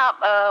ಸಣ್ಣ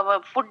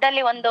ಫುಡ್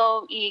ಅಲ್ಲಿ ಒಂದು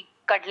ಈ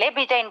ಕಡ್ಲೆ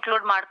ಬೀಜ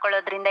ಇನ್ಕ್ಲೂಡ್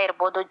ಮಾಡ್ಕೊಳ್ಳೋದ್ರಿಂದ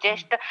ಇರ್ಬೋದು,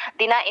 ಜಸ್ಟ್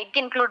ದಿನ ಎಗ್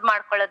ಇನ್ಕ್ಲೂಡ್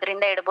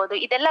ಮಾಡ್ಕೊಳ್ಳೋದ್ರಿಂದ ಇರ್ಬೋದು,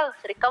 ಇದೆಲ್ಲ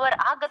ರಿಕವರ್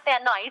ಆಗತ್ತೆ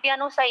ಅನ್ನೋ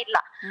ಐಡಿಯಾನೂ ಸಹ ಇಲ್ಲ.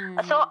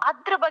 ಸೊ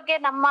ಅದ್ರ ಬಗ್ಗೆ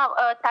ನಮ್ಮ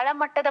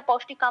ತಳಮಟ್ಟದ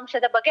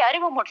ಪೌಷ್ಟಿಕಾಂಶದ ಬಗ್ಗೆ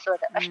ಅರಿವು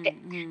ಮೂಡಿಸೋದು ಅಷ್ಟೇ.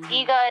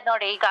 ಈಗ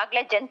ನೋಡಿ,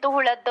 ಈಗಾಗ್ಲೇ ಜಂತು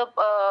ಹುಳದ್ದು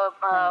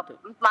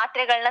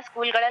ಮಾತ್ರೆಗಳನ್ನ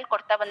ಸ್ಕೂಲ್ಗಳಲ್ಲಿ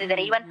ಕೊಡ್ತಾ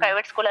ಬಂದಿದ್ದಾರೆ, ಈವನ್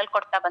ಪ್ರೈವೇಟ್ ಸ್ಕೂಲಲ್ಲಿ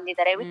ಕೊಡ್ತಾ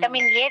ಬಂದಿದ್ದಾರೆ.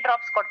 ವಿಟಮಿನ್ ಎ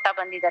ಡ್ರಾಪ್ಸ್ ಕೊಡ್ತಾ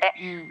ಬಂದಿದ್ದಾರೆ.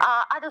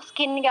 ಅದು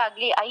ಸ್ಕಿನ್ಗೆ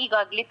ಆಗ್ಲಿ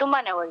ಐಗಾಗ್ಲಿ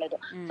ತುಂಬಾನೇ ಒಳ್ಳೇದು.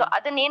 ಸೊ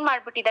ಅದನ್ನ ಏನ್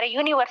ಮಾಡ್ಬಿಟ್ಟಿದ್ದಾರೆ,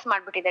 ಯೂನಿವರ್ಸ್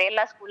ಮಾಡ್ಬಿಟ್ಟಿದ್ದಾರೆ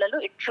ಎಲ್ಲಾ ಸ್ಕೂಲಲ್ಲೂ.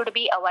 It should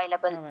be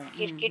available,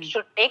 it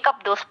should take up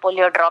those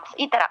polio drops,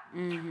 ಈ ತರ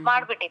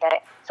ಮಾಡ್ಬಿಟ್ಟಿದ್ದಾರೆ.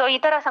 ಸೊ ಈ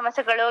ತರ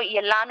ಸಮಸ್ಯೆಗಳು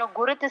ಎಲ್ಲಾನು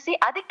ಗುರುತಿಸಿ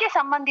ಅದಕ್ಕೆ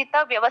ಸಂಬಂಧಿತ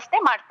ವ್ಯವಸ್ಥೆ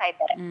ಮಾಡ್ತಾ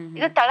ಇದ್ದಾರೆ.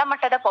 ಇದು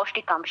ತಳಮಟ್ಟದ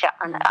ಪೌಷ್ಟಿಕಾಂಶ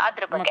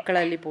ಅದ್ರ ಬಗ್ಗೆ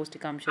ಮಕ್ಕಳಲ್ಲಿ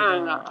ಪೌಷ್ಟಿಕಾಂಶ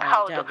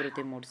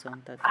ಜಾಗೃತಿ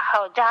ಮೂಡಿಸುವಂತದ್ದು.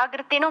 ಹೌದು,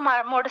 ಜಾಗೃತಿನೂ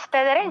ಮೂಡಿಸ್ತಾ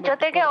ಇದಾರೆ.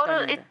 ಜೊತೆಗೆ ಅವರು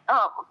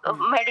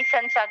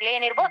ಮೆಡಿಸಿನ್ಸ್ ಆಗ್ಲಿ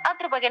ಏನಿರ್ಬೋದು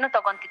ಅದ್ರ ಬಗ್ಗೆನೂ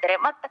ತಗೊಂತಿದ್ದಾರೆ.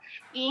 ಮತ್ತ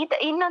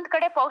ಇನ್ನೊಂದ್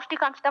ಕಡೆ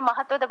ಪೌಷ್ಟಿಕಾಂಶದ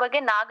ಮಹತ್ವದ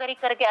ಬಗ್ಗೆ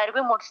ನಾಗರಿಕರಿಗೆ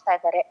ಅರಿವು ಮೂಡಿಸ್ತಾ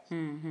ಇದ್ದಾರೆ.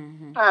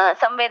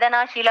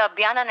 ಸಂವೇದನಾಶೀಲ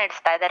ಅಭಿಯಾನ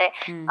ನಡೆಸ್ತಾ ಇದ್ದಾರೆ.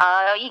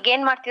 ಈಗ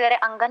ಏನ್ ಮಾಡ್ತಿದ್ದಾರೆ,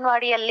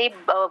 ಅಂಗನವಾಡಿಯಲ್ಲಿ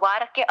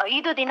ವಾರಕ್ಕೆ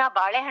 5 ದಿನ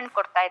ಬಾಳೆಹಣ್ಣು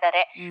ಕೊಡ್ತಾ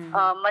ಇದ್ದಾರೆ.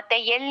 ಮತ್ತೆ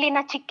ಎಳ್ಳಿನ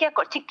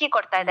ಚಿಕ್ಕಿ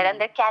ಕೊಡ್ತಾ ಇದ್ದಾರೆ.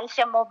 ಅಂದ್ರೆ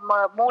ಕ್ಯಾಲ್ಸಿಯಂ,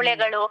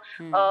 ಮೂಳೆಗಳು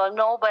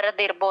ನೋವು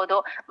ಬರದಿರ್ಬೋದು,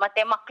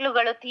 ಮತ್ತೆ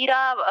ಮಕ್ಳುಗಳು ತೀರಾ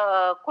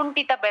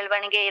ಕುಂಠಿತ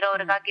ಬೆಳವಣಿಗೆ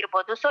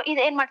ಇರೋರ್ಗಾಗಿರ್ಬೋದು. ಸೊ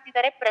ಇದೇನ್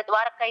ಮಾಡ್ತಿದ್ದಾರೆ,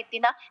 ವಾರಕ್ಕೆ 5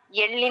 ದಿನ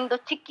ಎಳ್ಳಿಂದು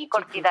ಚಿಕ್ಕಿ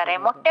ಕೊಡ್ತಿದ್ದಾರೆ,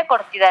 ಮೊಟ್ಟೆ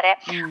ಕೊಡ್ತಿದ್ದಾರೆ.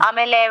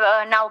 ಆಮೇಲೆ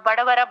ನಾವು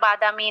ಬಡವರ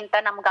ಬಾದಾಮಿ ಅಂತ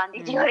ನಮ್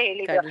ಗಾಂಧೀಜಿಯವರು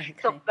ಹೇಳಿದ್ರು.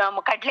 ಸೊ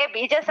ಕಡ್ಲೆ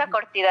ಬೀಜ ಸಹ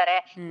ಕೊಡ್ತಿದ್ದಾರೆ,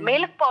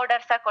 ಮಿಲ್ಕ್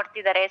ಪೌಡರ್ ಸಹ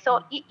ಕೊಡ್ತಿದ್ದಾರೆ. ಸೊ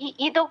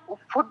ಇದು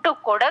ಫುಡ್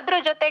ಕೊಡೋದ್ರ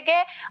ಜೊತೆಗೆ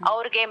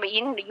ಅವ್ರಿಗೆ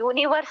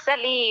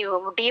universally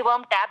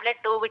deworm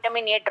tablet,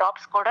 vitamin A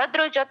drops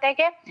ಕೊಡೋದ್ರ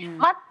ಜೊತೆಗೆ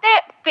ಮತ್ತೆ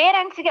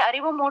ಪೇರೆಂಟ್ಸ್ ಗೆ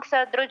ಅರಿವು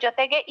ಮೂಡಿಸೋದ್ರ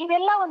ಜೊತೆಗೆ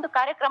ಇವೆಲ್ಲ ಒಂದು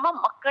ಕಾರ್ಯಕ್ರಮ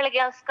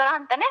ಮಕ್ಕಳಿಗೋಸ್ಕರ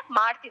ಅಂತಾನೆ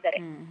ಮಾಡ್ತಿದ್ದಾರೆ.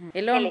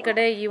 ಎಲ್ಲೋ ಒಂದ್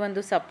ಕಡೆ ಈ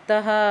ಒಂದು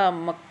ಸಪ್ತಾಹ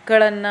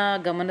ಮಕ್ಕಳನ್ನ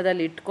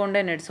ಗಮನದಲ್ಲಿ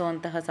ಇಟ್ಕೊಂಡೇ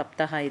ನಡೆಸುವಂತಹ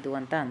ಸಪ್ತಾಹ ಇದು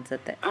ಅಂತ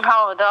ಅನ್ಸುತ್ತೆ.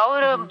 ಹೌದು,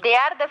 ಅವರು ದೇ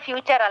ಆರ್ ದ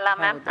ಫ್ಯೂಚರ್ ಅಲ್ಲ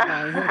ಮ್ಯಾಮ್.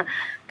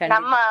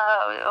 ನಮ್ಮ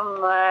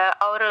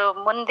ಅವರು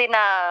ಮುಂದಿನ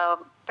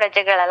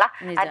ಪ್ರಜೆಗಳಲ್ಲ.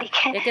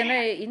 ಅದಕ್ಕೆ ಯಾಕಂದ್ರೆ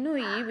ಇನ್ನು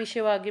ಈ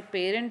ವಿಷಯವಾಗಿ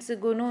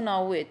ಪೇರೆಂಟ್ಸ್ಗೂ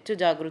ನಾವು ಹೆಚ್ಚು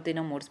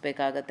ಜಾಗೃತಿನ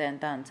ಮೂಡಿಸ್ಬೇಕಾಗತ್ತೆ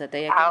ಅಂತ ಅನ್ಸುತ್ತೆ.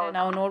 ಯಾಕಂದ್ರೆ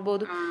ನಾವು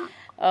ನೋಡ್ಬೋದು,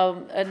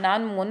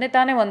 ನಾನು ಮೊನ್ನೆ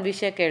ತಾನೇ ಒಂದು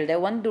ವಿಷಯ ಕೇಳಿದೆ.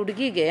 ಒಂದು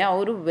ಹುಡುಗಿಗೆ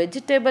ಅವರು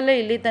ವೆಜಿಟೇಬಲೇ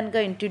ಇಲ್ಲಿ ತನಕ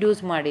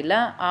ಇಂಟ್ರೊಡ್ಯೂಸ್ ಮಾಡಿಲ್ಲ.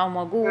 ಆ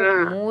ಮಗು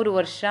 3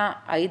 ವರ್ಷ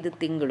 5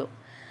 ತಿಂಗಳು.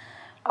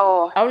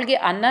 ಅವಳಿಗೆ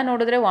ಅನ್ನ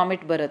ನೋಡಿದ್ರೆ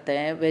ವಾಮಿಟ್ ಬರುತ್ತೆ,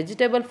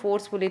 ವೆಜಿಟೇಬಲ್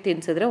ಫೋರ್ಸ್ಫುಲಿ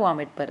ತಿನ್ಸಿದ್ರೆ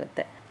ವಾಮಿಟ್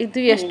ಬರುತ್ತೆ. ಇದು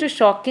ಎಷ್ಟು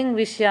ಶಾಕಿಂಗ್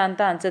ವಿಷಯ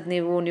ಅಂತ ಅನ್ಸುತ್ತೆ.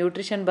 ನೀವು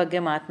ನ್ಯೂಟ್ರಿಷನ್ ಬಗ್ಗೆ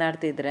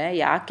ಮಾತನಾಡ್ತಿದ್ರೆ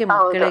ಯಾಕೆ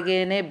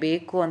ಮಕ್ಕಳಿಗೇನೆ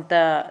ಬೇಕು ಅಂತ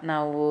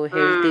ನಾವು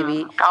ಹೇಳ್ತೀವಿ,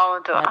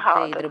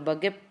 ಮತ್ತೆ ಇದ್ರ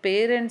ಬಗ್ಗೆ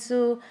ಪೇರೆಂಟ್ಸು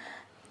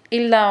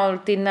ಇಲ್ಲ ಅವ್ಳು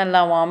ತಿನ್ನಲ್ಲ,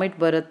 ವಾಮಿಟ್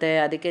ಬರುತ್ತೆ,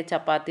 ಅದಕ್ಕೆ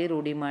ಚಪಾತಿ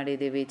ರೂಢಿ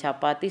ಮಾಡಿದ್ದೀವಿ.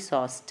 ಚಪಾತಿ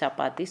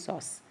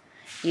ಸಾಸ್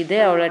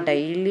ಇದೇ ಅವಳ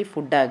ಡೈಲಿ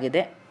ಫುಡ್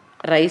ಆಗಿದೆ.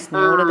 ರೈಸ್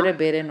ನೋಡಿದ್ರೆ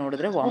ಬೇರೆ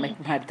ನೋಡಿದ್ರೆ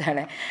ವಾಮಿಟ್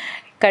ಮಾಡ್ತಾಳೆ.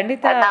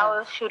 ಖಂಡಿತ ನಾವು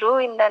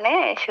ಶುರುವಿಂದನೇ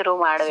ಶುರು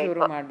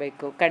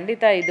ಮಾಡಬೇಕು.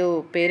 ಖಂಡಿತ ಇದು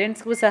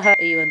ಪೇರೆಂಟ್ಸ್ಗೂ ಸಹ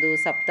ಈ ಒಂದು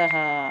ಸಪ್ತಾಹ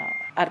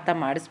ಅರ್ಥ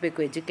ಮಾಡಿಸ್ಬೇಕು,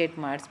 ಎಜುಕೇಟ್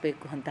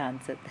ಮಾಡಿಸ್ಬೇಕು ಅಂತ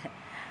ಅನ್ಸುತ್ತೆ.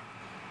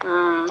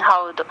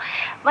 ಹೌದು.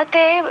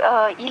 ಮತ್ತೆ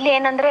ಇಲ್ಲಿ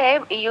ಏನಂದ್ರೆ,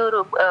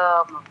 ಇವರು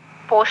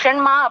ಪೋಷಣ್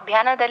ಮಾ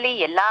ಅಭಿಯಾನದಲ್ಲಿ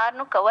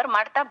ಎಲ್ಲಾರನ್ನು ಕವರ್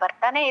ಮಾಡ್ತಾ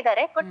ಬರ್ತಾನೆ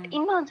ಇದ್ದಾರೆ. ಬಟ್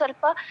ಇನ್ನೂ ಒಂದ್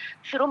ಸ್ವಲ್ಪ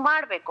ಶುರು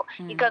ಮಾಡ್ಬೇಕು.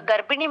 ಈಗ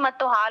ಗರ್ಭಿಣಿ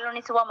ಮತ್ತು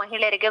ಹಾಲುಣಿಸುವ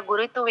ಮಹಿಳೆಯರಿಗೆ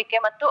ಗುರುತುವಿಕೆ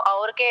ಮತ್ತು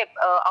ಅವ್ರಿಗೆ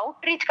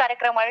ಔಟ್ರೀಚ್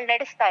ಕಾರ್ಯಕ್ರಮಗಳು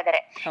ನಡೆಸ್ತಾ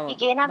ಇದ್ದಾರೆ.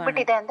 ಈಗ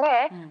ಏನಾಗ್ಬಿಟ್ಟಿದೆ ಅಂದ್ರೆ,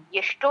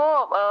 ಎಷ್ಟೋ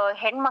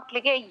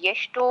ಹೆಣ್ಮಕ್ಳಿಗೆ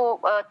ಎಷ್ಟು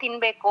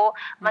ತಿನ್ಬೇಕು,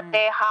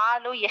 ಮತ್ತೆ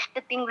ಹಾಲು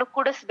ಎಷ್ಟು ತಿಂಗಳು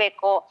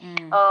ಕುಡಿಸ್ಬೇಕು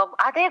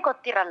ಅದೇ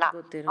ಗೊತ್ತಿರಲ್ಲ.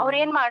 ಅವ್ರ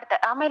ಏನ್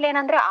ಮಾಡ್ತಾರೆ, ಆಮೇಲೆ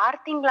ಏನಂದ್ರೆ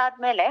 6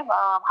 ತಿಂಗಳಾದ್ಮೇಲೆ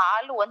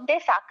ಹಾಲು ಒಂದೇ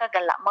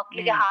ಸಾಕಾಗಲ್ಲ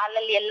ಮಕ್ಳಿಗೆ.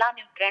 ಹಾಲಲ್ಲಿ ಎಲ್ಲಾ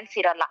ನ್ಯೂಟ್ರಿಯೆಂಟ್ಸ್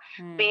ಇರಲ್ಲ.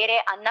 ಬೇರೆ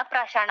ಅನ್ನಪ್ರಾಶನ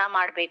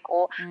ಮಾಡ್ಬೇಕು,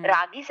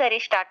 ರಾಗಿ ಸರಿ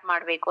ಸ್ಟಾರ್ಟ್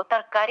ಮಾಡ್ಬೇಕು,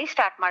 ತರಕಾರಿ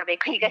ಸ್ಟಾರ್ಟ್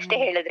ಮಾಡ್ಬೇಕು, ಈಗಷ್ಟೇ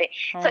ಹೇಳಿದ್ರೆ.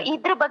 ಸೊ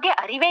ಇದ್ರ ಬಗ್ಗೆ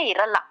ಅರಿವೇ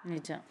ಇರಲ್ಲ.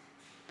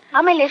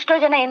 ಆಮೇಲೆ ಎಷ್ಟೋ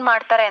ಜನ ಏನ್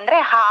ಮಾಡ್ತಾರೆ ಅಂದ್ರೆ,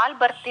 ಹಾಲ್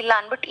ಬರ್ತಿಲ್ಲ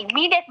ಅನ್ಬಿಟ್ಟು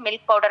ಇಮಿಡಿಯೇಟ್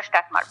ಮಿಲ್ಕ್ ಪೌಡರ್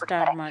ಸ್ಟಾರ್ಟ್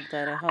ಮಾಡ್ಬಿಡ್ತಾರೆ.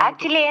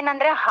 ಆಕ್ಚುಲಿ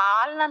ಏನಂದ್ರೆ,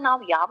 ಹಾಲ್ನ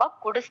ನಾವ್ ಯಾವಾಗ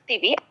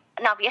ಕುಡಿಸ್ತೀವಿ,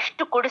 ನಾವ್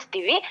ಎಷ್ಟು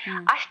ಕುಡಿಸ್ತೀವಿ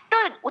ಅಷ್ಟು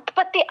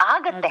ಉತ್ಪತ್ತಿ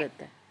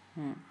ಆಗತ್ತೆ.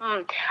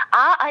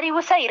 ಆ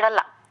ಅರಿವು ಸಹ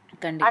ಇರಲ್ಲ.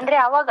 ಅಂದ್ರೆ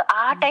ಅವಾಗ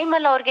ಆ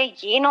ಟೈಮಲ್ಲಿ ಅವ್ರಿಗೆ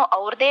ಏನು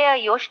ಅವ್ರದೇ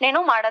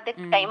ಯೋಚನೆನೂ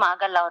ಮಾಡೋದಕ್ಕೆ ಟೈಮ್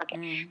ಆಗಲ್ಲ ಅವ್ರಿಗೆ.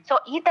 ಸೊ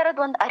ಈ ತರದ್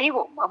ಒಂದ್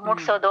ಅರಿವು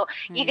ಮೂಡ್ಸೋದು.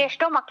 ಈಗ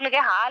ಎಷ್ಟೋ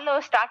ಮಕ್ಳಿಗೆ ಹಾಲು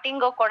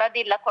ಸ್ಟಾರ್ಟಿಂಗ್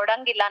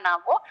ಕೊಡಂಗಿಲ್ಲ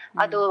ನಾವು,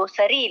 ಅದು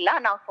ಸರಿ ಇಲ್ಲ,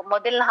 ನಾವು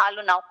ಮೊದಲನ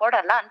ಹಾಲು ನಾವು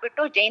ಕೊಡಲ್ಲ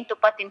ಅನ್ಬಿಟ್ಟು ಜೇನ್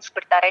ತುಪ್ಪ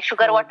ತಿನ್ಸ್ಬಿಡ್ತಾರೆ,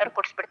 ಶುಗರ್ ವಾಟರ್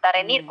ಕುಡಿಸ್ಬಿಡ್ತಾರೆ,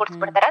 ನೀರ್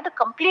ಕುಡಿಸ್ಬಿಡ್ತಾರೆ. ಅದು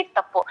ಕಂಪ್ಲೀಟ್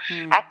ತಪ್ಪು.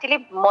 ಆಕ್ಚುಲಿ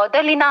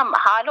ಮೊದಲಿನ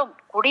ಹಾಲು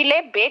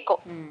ಕುಡಿಲೇಬೇಕು.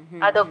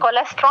 ಅದು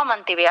ಕೊಲೆಸ್ಟ್ರಾಮ್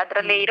ಅಂತೀವಿ,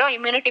 ಅದ್ರಲ್ಲಿ ಇರೋ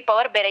ಇಮ್ಯುನಿಟಿ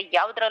ಪವರ್ ಬೇರೆ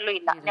ಯಾವ್ದ್ರಲ್ಲೂ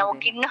ಇಲ್ಲ. ನಾವು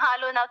ಗಿಣ್ಣು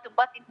ಹಾಲು ನಾವು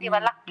ತುಂಬಾ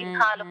ತಿಂತೀವಲ್ಲ, ಗಿಣ್ಣು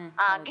ಹಾಲು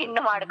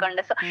ಗಿಣ್ಣು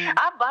ಮಾಡ್ಕೊಂಡು, ಸೊ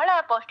ಬಹಳ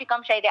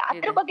ಪೌಷ್ಟಿಕಾಂಶ ಇದೆ.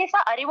 ಅದ್ರ ಬಗ್ಗೆ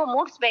ಸಹ ಅರಿವು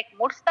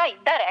ಮೂಡಿಸ್ತಾ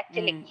ಇದ್ದಾರೆ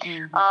ಆಕ್ಚುಲಿ.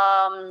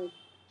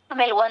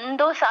 ಆಮೇಲೆ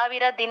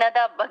 1,000 ದಿನದ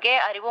ಬಗ್ಗೆ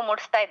ಅರಿವು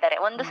ಮೂಡಿಸ್ತಾ ಇದ್ದಾರೆ.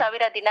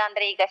 1,000 ದಿನ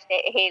ಅಂದ್ರೆ ಈಗಷ್ಟೇ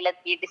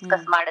ಹೇಳಿದ್ವಿ,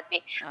 ಡಿಸ್ಕಸ್ ಮಾಡಿದ್ವಿ.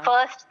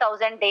 ಫಸ್ಟ್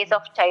 1000 ಡೇಸ್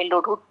ಆಫ್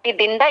ಚೈಲ್ಡ್ಹುಡ್,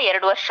 ಹುಟ್ಟಿದಿಂದ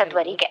 2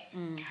 ವರ್ಷದವರೆಗೆ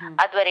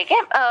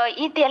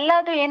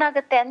ಇದೆಲ್ಲದು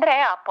ಏನಾಗುತ್ತೆ ಅಂದ್ರೆ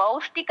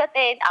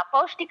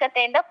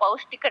ಅಪೌಷ್ಟಿಕತೆಯಿಂದ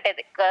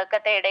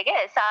ಪೌಷ್ಟಿಕತೆಯೆಡೆಗೆ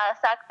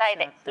ಸಾಗ್ತಾ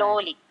ಇದೆ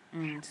ಸ್ಲೋಲಿ.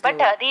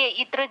 ಬಟ್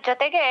ಇದ್ರ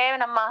ಜೊತೆಗೆ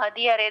ನಮ್ಮ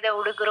ಹದಿಹರೆಯದ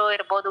ಹುಡುಗರು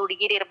ಇರ್ಬೋದು,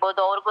 ಹುಡುಗಿರಿ ಇರ್ಬೋದು,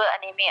 ಅವ್ರಿಗೂ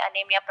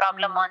ಅನೇಮಿಯಾ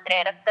ಪ್ರಾಬ್ಲಮ್ ಅಂದ್ರೆ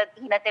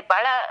ರಕ್ತಹೀನತೆ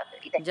ಬಹಳ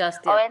ಇದೆ.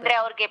 ಅಂದ್ರೆ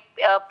ಅವ್ರಿಗೆ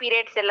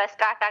ಪೀರಿಯಡ್ಸ್ ಎಲ್ಲ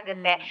ಸ್ಟಾರ್ಟ್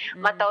ಆಗುತ್ತೆ,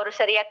 ಮತ್ತೆ ಅವ್ರು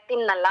ಸರಿಯಾಗಿ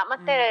ತಿನ್ನಲ್ಲ,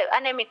 ಮತ್ತೆ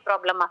ಅನೆಮಿಕ್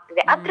ಪ್ರಾಬ್ಲಮ್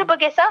ಆಗ್ತಿದೆ. ಅದ್ರ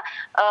ಬಗ್ಗೆ ಸಹ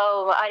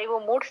ಅರಿವು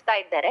ಮೂಡಿಸ್ತಾ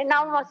ಇದ್ದಾರೆ.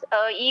 ನಾವು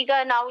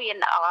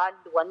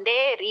ಒಂದೇ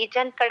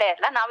ರೀಜನ್ ಕಡೆ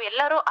ಅಲ್ಲ, ನಾವು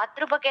ಎಲ್ಲರೂ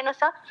ಅದ್ರ ಬಗ್ಗೆನೂ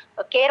ಸಹ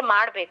ಕೇರ್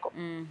ಮಾಡ್ಬೇಕು.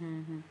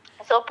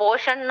 ಸೊ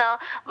ಪೋಷಣ್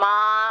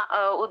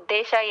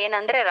ಉದ್ದೇಶ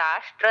ಏನಂದ್ರೆ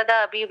ರಾಷ್ಟ್ರದ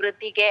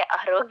ಅಭಿವೃದ್ಧಿಗೆ,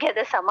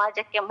 ಆರೋಗ್ಯದ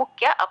ಸಮಾಜಕ್ಕೆ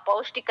ಮುಖ್ಯ.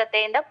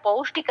 ಅಪೌಷ್ಟಿಕತೆಯಿಂದ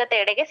ಪೌಷ್ಟಿಕತೆ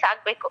ಎಡೆಗೆ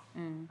ಸಾಗ್ಬೇಕು.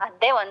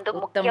 ಅದೇ ಒಂದು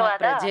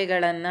ಮುಖ್ಯವಾದ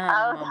ಪ್ರಜೆಗಳನ್ನ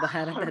ನಮ್ಮ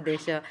ಭಾರತ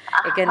ದೇಶ.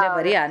 ಯಾಕೆಂದ್ರೆ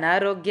ಬರೀ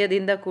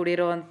ಅನಾರೋಗ್ಯದಿಂದ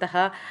ಕೂಡಿರುವಂತಹ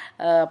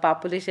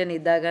ಪಾಪ್ಯುಲೇಷನ್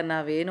ಇದ್ದಾಗ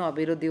ನಾವೇನು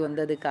ಅಭಿವೃದ್ಧಿ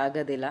ಹೊಂದೋದಕ್ಕೆ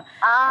ಆಗೋದಿಲ್ಲ.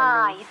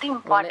 ಇದು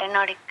ಇಂಪಾರ್ಟೆಂಟ್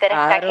ನೋಡಿ,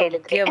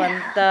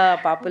 ಆರೋಗ್ಯವಂತ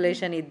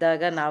ಪಾಪ್ಯುಲೇಷನ್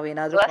ಇದ್ದಾಗ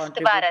ನಾವೇನಾದ್ರೂ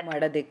ಕಾಂಟ್ರಿಬ್ಯೂಟ್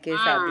ಮಾಡೋದಕ್ಕೆ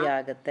ಸಾಧ್ಯ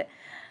ಆಗತ್ತೆ.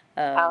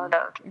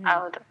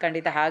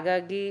 ಖಂಡಿತ.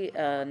 ಹಾಗಾಗಿ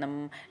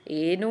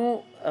ಏನು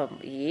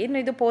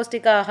ಇದು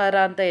ಪೌಷ್ಟಿಕ ಆಹಾರ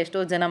ಅಂತ ಎಷ್ಟೋ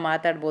ಜನ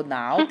ಮಾತಾಡ್ಬೋದು,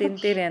 ನಾವು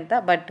ತಿಂತೀರಿ ಅಂತ,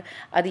 ಬಟ್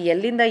ಅದು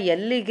ಎಲ್ಲಿಂದ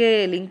ಎಲ್ಲಿಗೆ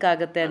ಲಿಂಕ್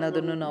ಆಗುತ್ತೆ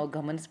ಅನ್ನೋದನ್ನು ನಾವು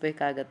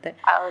ಗಮನಿಸ್ಬೇಕಾಗತ್ತೆ.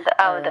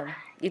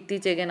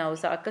 ಇತ್ತೀಚೆಗೆ ನಾವು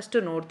ಸಾಕಷ್ಟು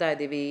ನೋಡ್ತಾ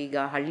ಇದ್ದೀವಿ. ಈಗ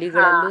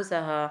ಹಳ್ಳಿಗಳಲ್ಲೂ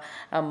ಸಹ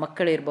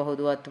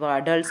ಮಕ್ಕಳಿರಬಹುದು ಅಥವಾ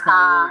ಅಡಲ್ಟ್ಸ್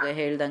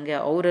ಹೇಳ್ದಂಗೆ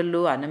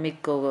ಅವರಲ್ಲೂ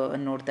ಅನಮಿಕ್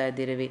ನೋಡ್ತಾ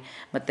ಇದ್ದೀವಿ.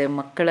 ಮತ್ತು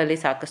ಮಕ್ಕಳಲ್ಲಿ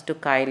ಸಾಕಷ್ಟು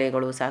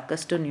ಕಾಯಿಲೆಗಳು,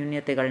 ಸಾಕಷ್ಟು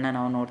ನ್ಯೂನ್ಯತೆಗಳನ್ನ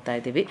ನಾವು ನೋಡ್ತಾ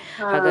ಇದ್ದೀವಿ.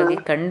 ಹಾಗಾಗಿ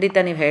ಖಂಡಿತ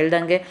ನೀವು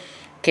ಹೇಳ್ದಂಗೆ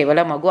ಕೇವಲ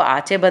ಮಗು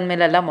ಆಚೆ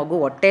ಬಂದ್ಮೇಲೆಲ್ಲ, ಮಗು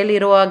ಹೊಟ್ಟೆಯಲ್ಲಿ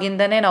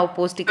ಇರುವಾಗಿಂದನೇ ನಾವು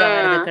ಪೌಷ್ಟಿಕ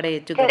ಆಹಾರದ ಕಡೆ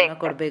ಹೆಚ್ಚು ಗಮನ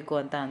ಕೊಡಬೇಕು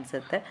ಅಂತ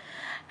ಅನಿಸುತ್ತೆ.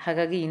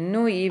 ಹಾಗಾಗಿ ಇನ್ನೂ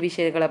ಈ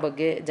ವಿಷಯಗಳ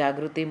ಬಗ್ಗೆ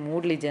ಜಾಗೃತಿ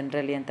ಮೂಡಲಿ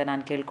ಜನರಲ್ಲಿ ಅಂತ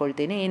ನಾನು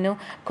ಕೇಳ್ಕೊಳ್ತೀನಿ. ಇನ್ನು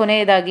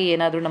ಕೊನೆಯದಾಗಿ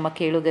ಏನಾದರೂ ನಮ್ಮ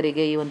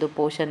ಕೇಳುಗರಿಗೆ ಈ ಒಂದು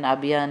ಪೋಷಣ್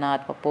ಅಭಿಯಾನ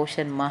ಅಥವಾ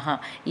ಪೋಷಣ್ ಮಹಾ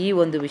ಈ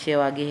ಒಂದು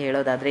ವಿಷಯವಾಗಿ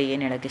ಹೇಳೋದಾದ್ರೆ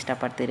ಏನು ಹೇಳಕ್ಕೆ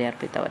ಇಷ್ಟಪಡ್ತೀರಿ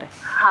ಅರ್ಪಿತಾ ಅವರೇ?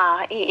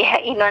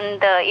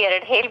 ಇನ್ನೊಂದು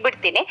 2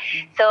 ಹೇಳ್ಬಿಡ್ತೀನಿ.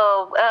 ಸೊ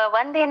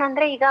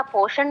ಒಂದೇನಂದ್ರೆ, ಈಗ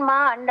ಪೋಷಣ್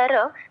ಮಹಾ ಅಂಡರ್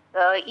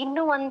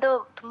ಇನ್ನು ಒಂದು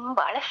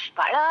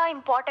ಬಹಳ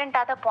ಇಂಪಾರ್ಟೆಂಟ್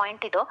ಆದ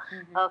ಪಾಯಿಂಟ್ ಇದು.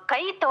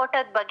 ಕೈ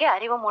ತೋಟದ ಬಗ್ಗೆ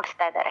ಅರಿವು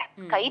ಮೂಡಿಸ್ತಾ ಇದ್ದಾರೆ.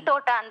 ಕೈ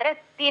ತೋಟ ಅಂದ್ರೆ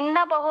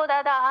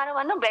ತಿನ್ನಬಹುದಾದ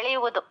ಆಹಾರವನ್ನು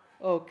ಬೆಳೆಯುವುದು.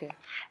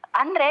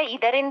 ಅಂದ್ರೆ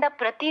ಇದರಿಂದ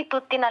ಪ್ರತಿ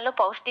ತುತ್ತಿನಲ್ಲೂ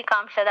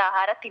ಪೌಷ್ಟಿಕಾಂಶದ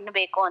ಆಹಾರ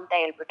ತಿನ್ಬೇಕು ಅಂತ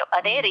ಹೇಳ್ಬಿಟ್ಟು,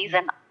 ಅದೇ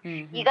ರೀಸನ್.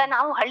 ಈಗ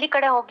ನಾವು ಹಳ್ಳಿ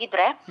ಕಡೆ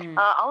ಹೋಗಿದ್ರೆ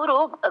ಅವರು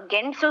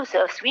ಗೆಣಸು,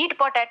 ಸ್ವೀಟ್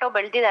ಪೊಟ್ಯಾಟೊ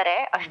ಬೆಳ್ದಿದ್ದಾರೆ,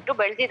 ಅಷ್ಟು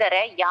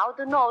ಬೆಳ್ದಿದ್ದಾರೆ,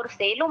 ಯಾವ್ದನ್ನು ಅವ್ರು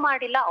ಸೇಲು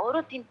ಮಾಡಿಲ್ಲ,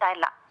 ಅವರು ತಿಂತಾ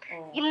ಇಲ್ಲ.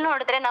 ಇಲ್ಲಿ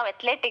ನೋಡಿದ್ರೆ ನಾವು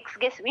ಅಥ್ಲೆಟಿಕ್ಸ್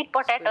ಗೆ ಸ್ವೀಟ್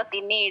ಪೊಟ್ಯಾಟೊ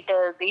ತಿನ್ನಿ,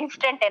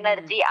 ಇನ್ಸ್ಟೆಂಟ್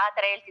ಎನರ್ಜಿ ಆ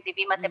ತರ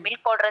ಹೇಳ್ತಿದೀವಿ. ಮತ್ತೆ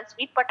ಮಿಲ್ಕ್ ಪೌಡರ್ ಅಲ್ಲಿ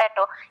ಸ್ವೀಟ್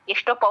ಪೊಟ್ಯಾಟೊ,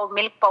 ಎಷ್ಟೋ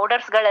ಮಿಲ್ಕ್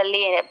ಪೌಡರ್ಸ್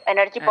ಗಳಲ್ಲಿ,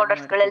 ಎನರ್ಜಿ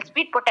ಪೌಡರ್ಸ್ ಗಳಲ್ಲಿ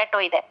ಸ್ವೀಟ್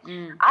ಪೊಟ್ಯಾಟೊ ಇದೆ.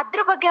 ಅದ್ರ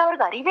ಬಗ್ಗೆ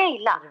ಅವ್ರಿಗೆ ಅರಿವೇ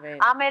ಇಲ್ಲ.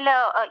 ಆಮೇಲೆ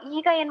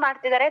ಈಗ ಏನ್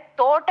ಮಾಡ್ತಿದ್ದಾರೆ,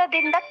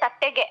 ತೋಟದಿಂದ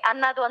ತಟ್ಟೆಗೆ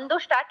ಅನ್ನೋದು ಒಂದು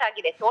ಸ್ಟಾರ್ಟ್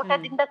ಆಗಿದೆ.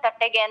 ತೋಟದಿಂದ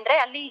ತಟ್ಟೆಗೆ ಅಂದ್ರೆ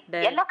ಅಲ್ಲಿ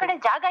ಎಲ್ಲ ಕಡೆ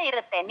ಜಾಗ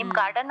ಇರುತ್ತೆ. ನಿಮ್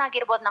ಗಾರ್ಡನ್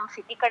ಆಗಿರ್ಬೋದು, ನಮ್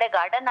ಸಿಟಿ ಕಡೆ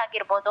ಗಾರ್ಡನ್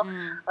ಆಗಿರ್ಬೋದು,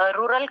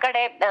 ರೂರಲ್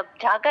ಕಡೆ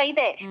ಜಾಗ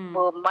ಇದೆ,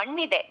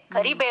 ಮಣ್ಣಿದೆ,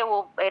 ಕರಿಬೇವು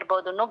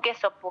ಇರ್ಬೋದು, ನುಗ್ಗೆ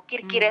ಸೊಪ್ಪು,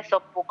 ಕಿರ್ಕಿರೆ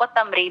ಸೊಪ್ಪು,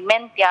 ಕೊತ್ತಂಬರಿ,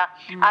 ಮೆಂತ್ಯ,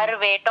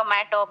 ಅರವೆ,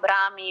 ಟೊಮ್ಯಾಟೊ,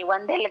 ಬ್ರಾಹ್ಮಿ,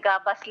 ಒಂದೆಲ್ಗ,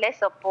 ಬಸ್ಲೆ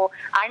ಸೊಪ್ಪು,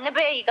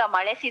 ಅಣಬೆ, ಈಗ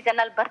ಮಳೆ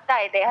ಸೀಸನ್ ಅಲ್ಲಿ ಬರ್ತಾ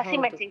ಇದೆ,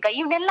 ಹಸಿಮೆಣಸಿನ್ಕಾಯಿ,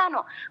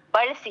 ಇವನ್ನೆಲ್ಲಾನು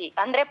ಬಳಸಿ.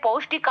 ಅಂದ್ರೆ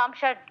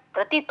ಪೌಷ್ಟಿಕಾಂಶ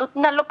ಪ್ರತಿ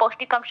ತುತ್ತಿನಲ್ಲೂ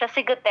ಪೌಷ್ಟಿಕಾಂಶ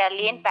ಸಿಗುತ್ತೆ.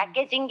 ಅಲ್ಲಿ ಏನ್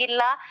ಪ್ಯಾಕೇಜಿಂಗ್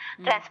ಇಲ್ಲ,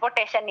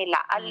 ಟ್ರಾನ್ಸ್ಪೋರ್ಟೇಶನ್ ಇಲ್ಲ,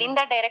 ಅಲ್ಲಿಂದ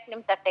ಡೈರೆಕ್ಟ್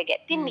ನಿಮ್ ತಟ್ಟೆಗೆ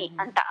ತಿನ್ನಿ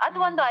ಅಂತ ಅದು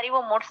ಒಂದು ಅರಿವು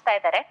ಮೂಡಿಸ್ತಾ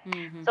ಇದ್ದಾರೆ.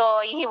 ಸೊ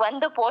ಈ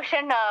ಒಂದು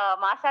ಪೋಷಣ್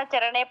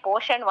ಮಾಸಾಚರಣೆ,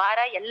 ಪೋಷಣ್ ವಾರ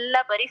ಎಲ್ಲ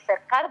ಬರೀ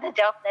ಸರ್ಕಾರದ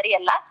ಜವಾಬ್ದಾರಿ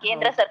ಅಲ್ಲ,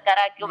 ಕೇಂದ್ರ ಸರ್ಕಾರ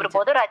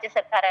ಆಗಿರ್ಬೋದು, ರಾಜ್ಯ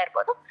ಸರ್ಕಾರ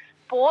ಇರ್ಬೋದು,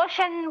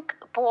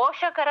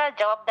 ಪೋಷಕರ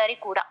ಜವಾಬ್ದಾರಿ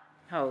ಕೂಡ.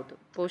 ಹೌದು,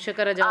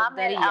 ಪೋಷಕರ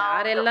ಜವಾಬ್ದಾರಿ.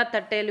 ಯಾರೆಲ್ಲ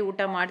ತಟ್ಟೆಯಲ್ಲಿ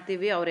ಊಟ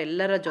ಮಾಡ್ತೀವಿ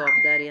ಅವರೆಲ್ಲರ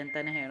ಜವಾಬ್ದಾರಿ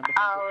ಅಂತಾನೆ ಹೇಳ್ಬೋದು.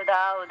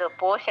 ಹೌದೌದು,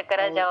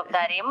 ಪೋಷಕರ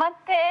ಜವಾಬ್ದಾರಿ.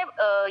 ಮತ್ತೆ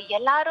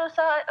ಎಲ್ಲಾರು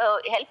ಸಹ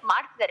ಹೆಲ್ಪ್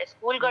ಮಾಡ್ತಿದ್ದಾರೆ,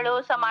 ಸ್ಕೂಲ್ಗಳು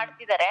ಸಹ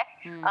ಮಾಡ್ತಿದ್ದಾರೆ.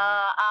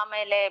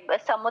 ಆಮೇಲೆ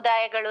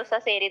ಸಮುದಾಯಗಳು ಸಹ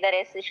ಸೇರಿದ್ದಾರೆ,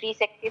 ಶ್ರೀ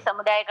ಶಕ್ತಿ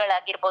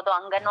ಸಮುದಾಯಗಳಾಗಿರ್ಬೋದು,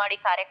 ಅಂಗನವಾಡಿ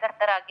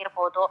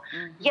ಕಾರ್ಯಕರ್ತರಾಗಿರ್ಬೋದು,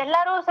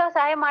 ಎಲ್ಲರೂ ಸಹ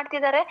ಸಹಾಯ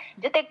ಮಾಡ್ತಿದ್ದಾರೆ.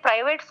 ಜೊತೆಗೆ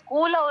ಪ್ರೈವೇಟ್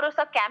ಸ್ಕೂಲ್ ಅವರು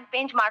ಸಹ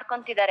ಕ್ಯಾಂಪೇನ್ಸ್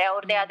ಮಾಡ್ಕೊಂತಿದ್ದಾರೆ.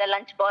 ಅವ್ರದೇ ಆದ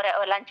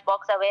ಲಂಚ್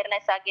ಬಾಕ್ಸ್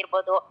ಅವೇರ್ನೆಸ್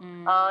ಆಗಿರ್ಬೋದು,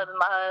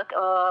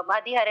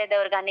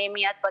 ಹದಿಹರೆಯದವ್ರಿಗೆ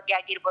ಅನೇಮಿಯಾದ ಬಗ್ಗೆ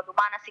ಆಗಿರ್ಬೋದು,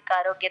 ಮಾನಸಿಕ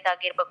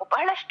ಆರೋಗ್ಯದಾಗಿರ್ಬೇಕು,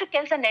 ಬಹಳಷ್ಟು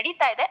ಕೆಲಸ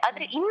ನಡೀತಾ ಇದೆ.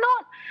 ಆದ್ರೆ ಇನ್ನೂ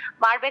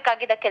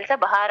ಮಾಡ್ಬೇಕಾಗಿದ್ದ ಕೆಲಸ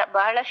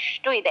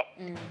ಬಹಳಷ್ಟು ಇದೆ.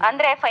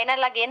 ಅಂದ್ರೆ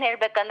ಫೈನಲ್ ಆಗಿ ಏನ್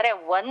ಹೇಳ್ಬೇಕಂದ್ರೆ,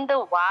 ಒಂದು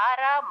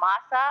ವಾರ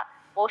ಮಾಸ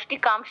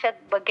ಪೌಷ್ಟಿಕಾಂಶದ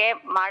ಬಗ್ಗೆ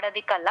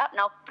ಮಾಡೋದಿಕ್ಕಲ್ಲ,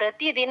 ನಾವು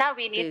ಪ್ರತಿದಿನ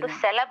we need to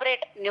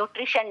celebrate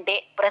nutrition day.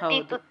 ಪ್ರತಿ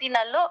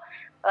ತುತ್ತಿನಲ್ಲೂ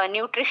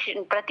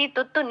ಪ್ರತಿ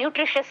ತುತ್ತು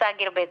ನ್ಯೂಟ್ರಿಷಿಯಸ್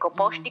ಆಗಿರ್ಬೇಕು,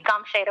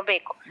 ಪೌಷ್ಟಿಕಾಂಶ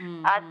ಇರಬೇಕು.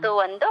 ಅದು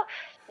ಒಂದು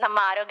ನಮ್ಮ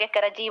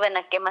ಆರೋಗ್ಯಕರ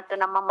ಜೀವನಕ್ಕೆ ಮತ್ತು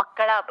ನಮ್ಮ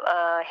ಮಕ್ಕಳ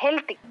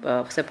ಹೆಲ್ತ್.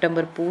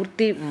 ಸೆಪ್ಟೆಂಬರ್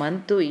ಪೂರ್ತಿ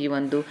ಮಂತು ಈ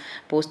ಒಂದು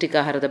ಪೌಷ್ಟಿಕ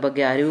ಆಹಾರದ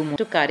ಬಗ್ಗೆ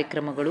ಅರಿವು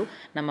ಕಾರ್ಯಕ್ರಮಗಳು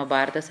ನಮ್ಮ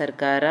ಭಾರತ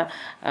ಸರ್ಕಾರ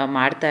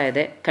ಮಾಡ್ತಾ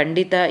ಇದೆ.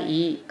 ಖಂಡಿತ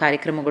ಈ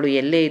ಕಾರ್ಯಕ್ರಮಗಳು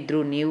ಎಲ್ಲೇ ಇದ್ರೂ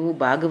ನೀವು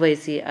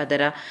ಭಾಗವಹಿಸಿ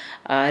ಅದರ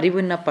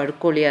ಅರಿವನ್ನು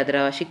ಪಡ್ಕೊಳ್ಳಿ, ಅದರ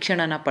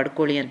ಶಿಕ್ಷಣನ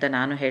ಪಡ್ಕೊಳ್ಳಿ ಅಂತ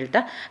ನಾನು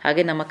ಹೇಳ್ತಾ,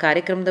 ಹಾಗೆ ನಮ್ಮ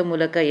ಕಾರ್ಯಕ್ರಮದ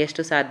ಮೂಲಕ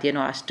ಎಷ್ಟು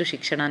ಸಾಧ್ಯನೋ ಅಷ್ಟು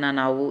ಶಿಕ್ಷಣನ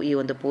ನಾವು ಈ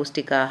ಒಂದು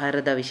ಪೌಷ್ಟಿಕ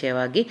ಆಹಾರದ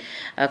ವಿಷಯವಾಗಿ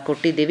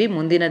ಕೊಟ್ಟಿದ್ದೀವಿ.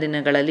 ಮುಂದಿನ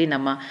ದಿನಗಳಲ್ಲಿ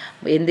ನಮ್ಮ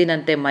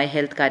ಎಂದಿನಂತೆ ಮೈ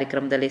ಹೆಲ್ತ್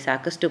ಕಾರ್ಯಕ್ರಮದಲ್ಲಿ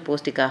ಸಾಕಷ್ಟು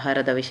ಪೌಷ್ಟಿಕ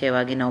ಆಹಾರದ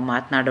ವಿಷಯವಾಗಿ ನಾವು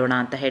ಮಾತನಾಡೋಣ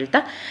ಅಂತ ಹೇಳ್ತಾ,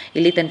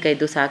 ಇಲ್ಲಿ ತನಕ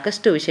ಇದು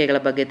ಸಾಕಷ್ಟು ವಿಷಯಗಳ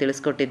ಬಗ್ಗೆ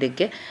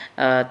ತಿಳಿಸ್ಕೊಟ್ಟಿದ್ದಕ್ಕೆ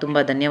ತುಂಬ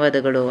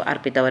ಧನ್ಯವಾದಗಳು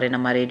ಅರ್ಪಿತಾ ಅವರೇ,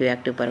 ನಮ್ಮ ರೇಡಿಯೋ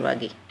ಆಕ್ಟಿವ್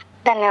ಪರವಾಗಿ.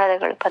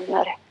 ಧನ್ಯವಾದಗಳು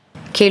ಪದ್ಮವರೇ.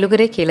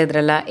 ಕೇಳುಗರೆ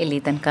ಕೇಳಿದ್ರಲ್ಲ, ಇಲ್ಲಿ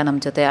ತನಕ ನಮ್ಮ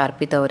ಜೊತೆ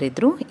ಅರ್ಪಿತಾ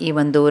ಅವರಿದ್ರು. ಈ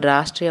ಒಂದು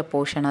ರಾಷ್ಟ್ರೀಯ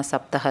ಪೋಷಣ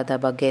ಸಪ್ತಾಹದ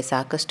ಬಗ್ಗೆ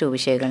ಸಾಕಷ್ಟು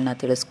ವಿಷಯಗಳನ್ನ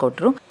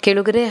ತಿಳಿಸ್ಕೊಟ್ರು.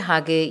 ಕೇಳುಗರೆ,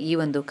 ಹಾಗೆ ಈ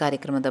ಒಂದು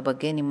ಕಾರ್ಯಕ್ರಮದ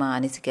ಬಗ್ಗೆ ನಿಮ್ಮ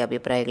ಅನಿಸಿಕೆ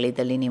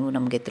ಅಭಿಪ್ರಾಯಗಳಿದ್ದಲ್ಲಿ ನೀವು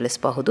ನಮಗೆ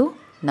ತಿಳಿಸಬಹುದು.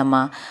 ನಮ್ಮ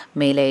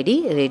mail ID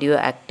radio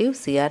active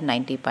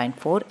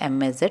CR90.4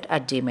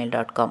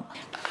 MSZ@gmail.com.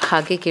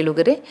 ಹಾಗೆ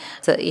ಕೇಳುಗರೆ,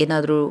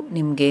 ಏನಾದರೂ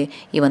ನಿಮಗೆ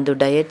ಈ ಒಂದು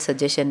ಡಯಟ್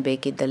ಸಜೆಷನ್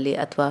ಬೇಕಿದ್ದಲ್ಲಿ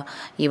ಅಥವಾ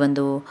ಈ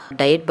ಒಂದು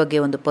ಡಯಟ್ ಬಗ್ಗೆ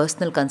ಒಂದು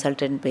ಪರ್ಸ್ನಲ್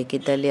ಕನ್ಸಲ್ಟೆಂಟ್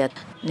ಬೇಕಿದ್ದಲ್ಲಿ,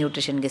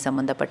 ನ್ಯೂಟ್ರಿಷನ್ಗೆ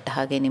ಸಂಬಂಧಪಟ್ಟ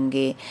ಹಾಗೆ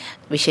ನಿಮಗೆ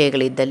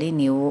ವಿಷಯಗಳಿದ್ದಲ್ಲಿ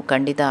ನೀವು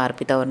ಖಂಡಿತ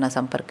ಅರ್ಪಿತಾ ಅವ್ರನ್ನ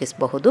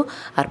ಸಂಪರ್ಕಿಸಬಹುದು.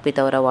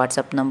 ಅರ್ಪಿತಾ ಅವರ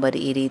ವಾಟ್ಸಪ್ ನಂಬರ್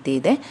ಈ ರೀತಿ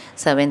ಇದೆ: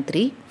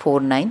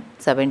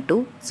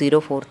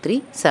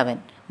 7349720437.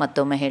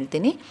 ಮತ್ತೊಮ್ಮೆ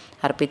ಹೇಳ್ತೀನಿ,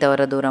 ಅರ್ಪಿತಾ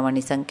ಅವರ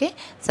ದೂರವಾಣಿ ಸಂಖ್ಯೆ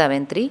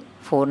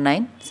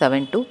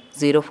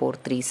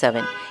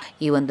 7349720437.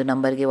 ಈ ಒಂದು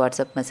ನಂಬರ್ಗೆ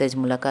ವಾಟ್ಸಪ್ ಮೆಸೇಜ್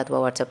ಮೂಲಕ ಅಥವಾ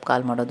ವಾಟ್ಸಪ್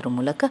ಕಾಲ್ ಮಾಡೋದ್ರ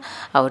ಮೂಲಕ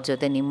ಅವ್ರ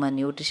ಜೊತೆ ನಿಮ್ಮ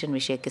ನ್ಯೂಟ್ರಿಷನ್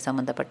ವಿಷಯಕ್ಕೆ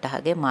ಸಂಬಂಧಪಟ್ಟ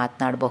ಹಾಗೆ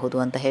ಮಾತನಾಡಬಹುದು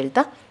ಅಂತ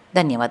ಹೇಳ್ತಾ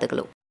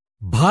ಧನ್ಯವಾದಗಳು.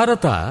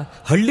 ಭಾರತ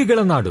ಹಳ್ಳಿಗಳ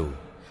ನಾಡು,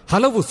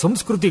 ಹಲವು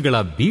ಸಂಸ್ಕೃತಿಗಳ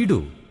ಬೀಡು.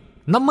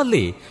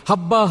 ನಮ್ಮಲ್ಲಿ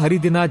ಹಬ್ಬ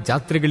ಹರಿದಿನ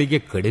ಜಾತ್ರೆಗಳಿಗೆ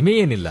ಕಡಿಮೆ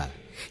ಏನಿಲ್ಲ.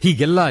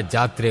 ಹೀಗೆಲ್ಲ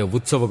ಜಾತ್ರೆ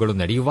ಉತ್ಸವಗಳು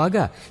ನಡೆಯುವಾಗ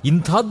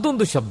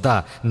ಇಂಥದ್ದೊಂದು ಶಬ್ದ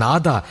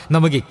ನಾದ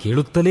ನಮಗೆ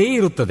ಕೇಳುತ್ತಲೇ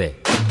ಇರುತ್ತದೆ.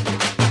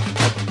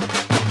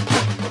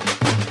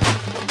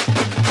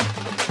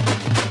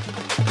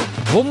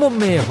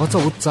 ಒಮ್ಮೊಮ್ಮೆ ಹೊಸ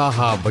ಉತ್ಸಾಹ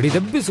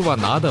ಬಡಿದೆಬ್ಬಿಸುವ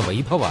ನಾದ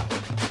ವೈಭವ.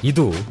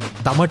 ಇದು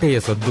ತಮಟೆಯ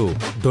ಸದ್ದು,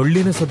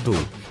 ಡೊಳ್ಳಿನ ಸದ್ದು.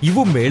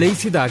 ಇವು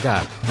ಮೇಳೈಸಿದಾಗ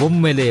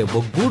ಒಮ್ಮೆಲೆ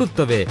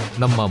ಒಗ್ಗೂಡುತ್ತವೆ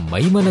ನಮ್ಮ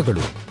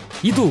ಮೈಮನಗಳು.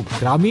 ಇದು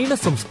ಗ್ರಾಮೀಣ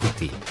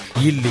ಸಂಸ್ಕೃತಿ.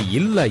 ಇಲ್ಲಿ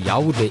ಇಲ್ಲ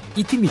ಯಾವುದೇ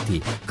ಇತಿಮಿತಿ.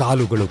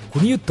 ಕಾಲುಗಳು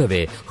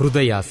ಕುಣಿಯುತ್ತವೆ,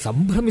 ಹೃದಯ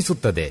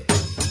ಸಂಭ್ರಮಿಸುತ್ತದೆ.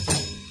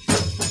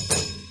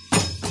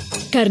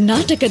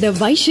 ಕರ್ನಾಟಕದ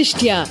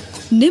ವೈಶಿಷ್ಟ್ಯ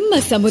ನಿಮ್ಮ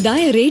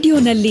ಸಮುದಾಯ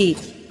ರೇಡಿಯೋನಲ್ಲಿ.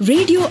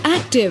 Radio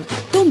active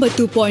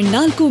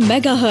 90.4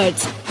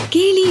 megahertz.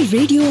 ಕೇಳಿ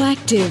ರೇಡಿಯೋ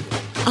ಆಕ್ಟಿವ್,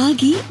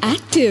 ಆಗಿ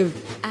ಆಕ್ಟಿವ್.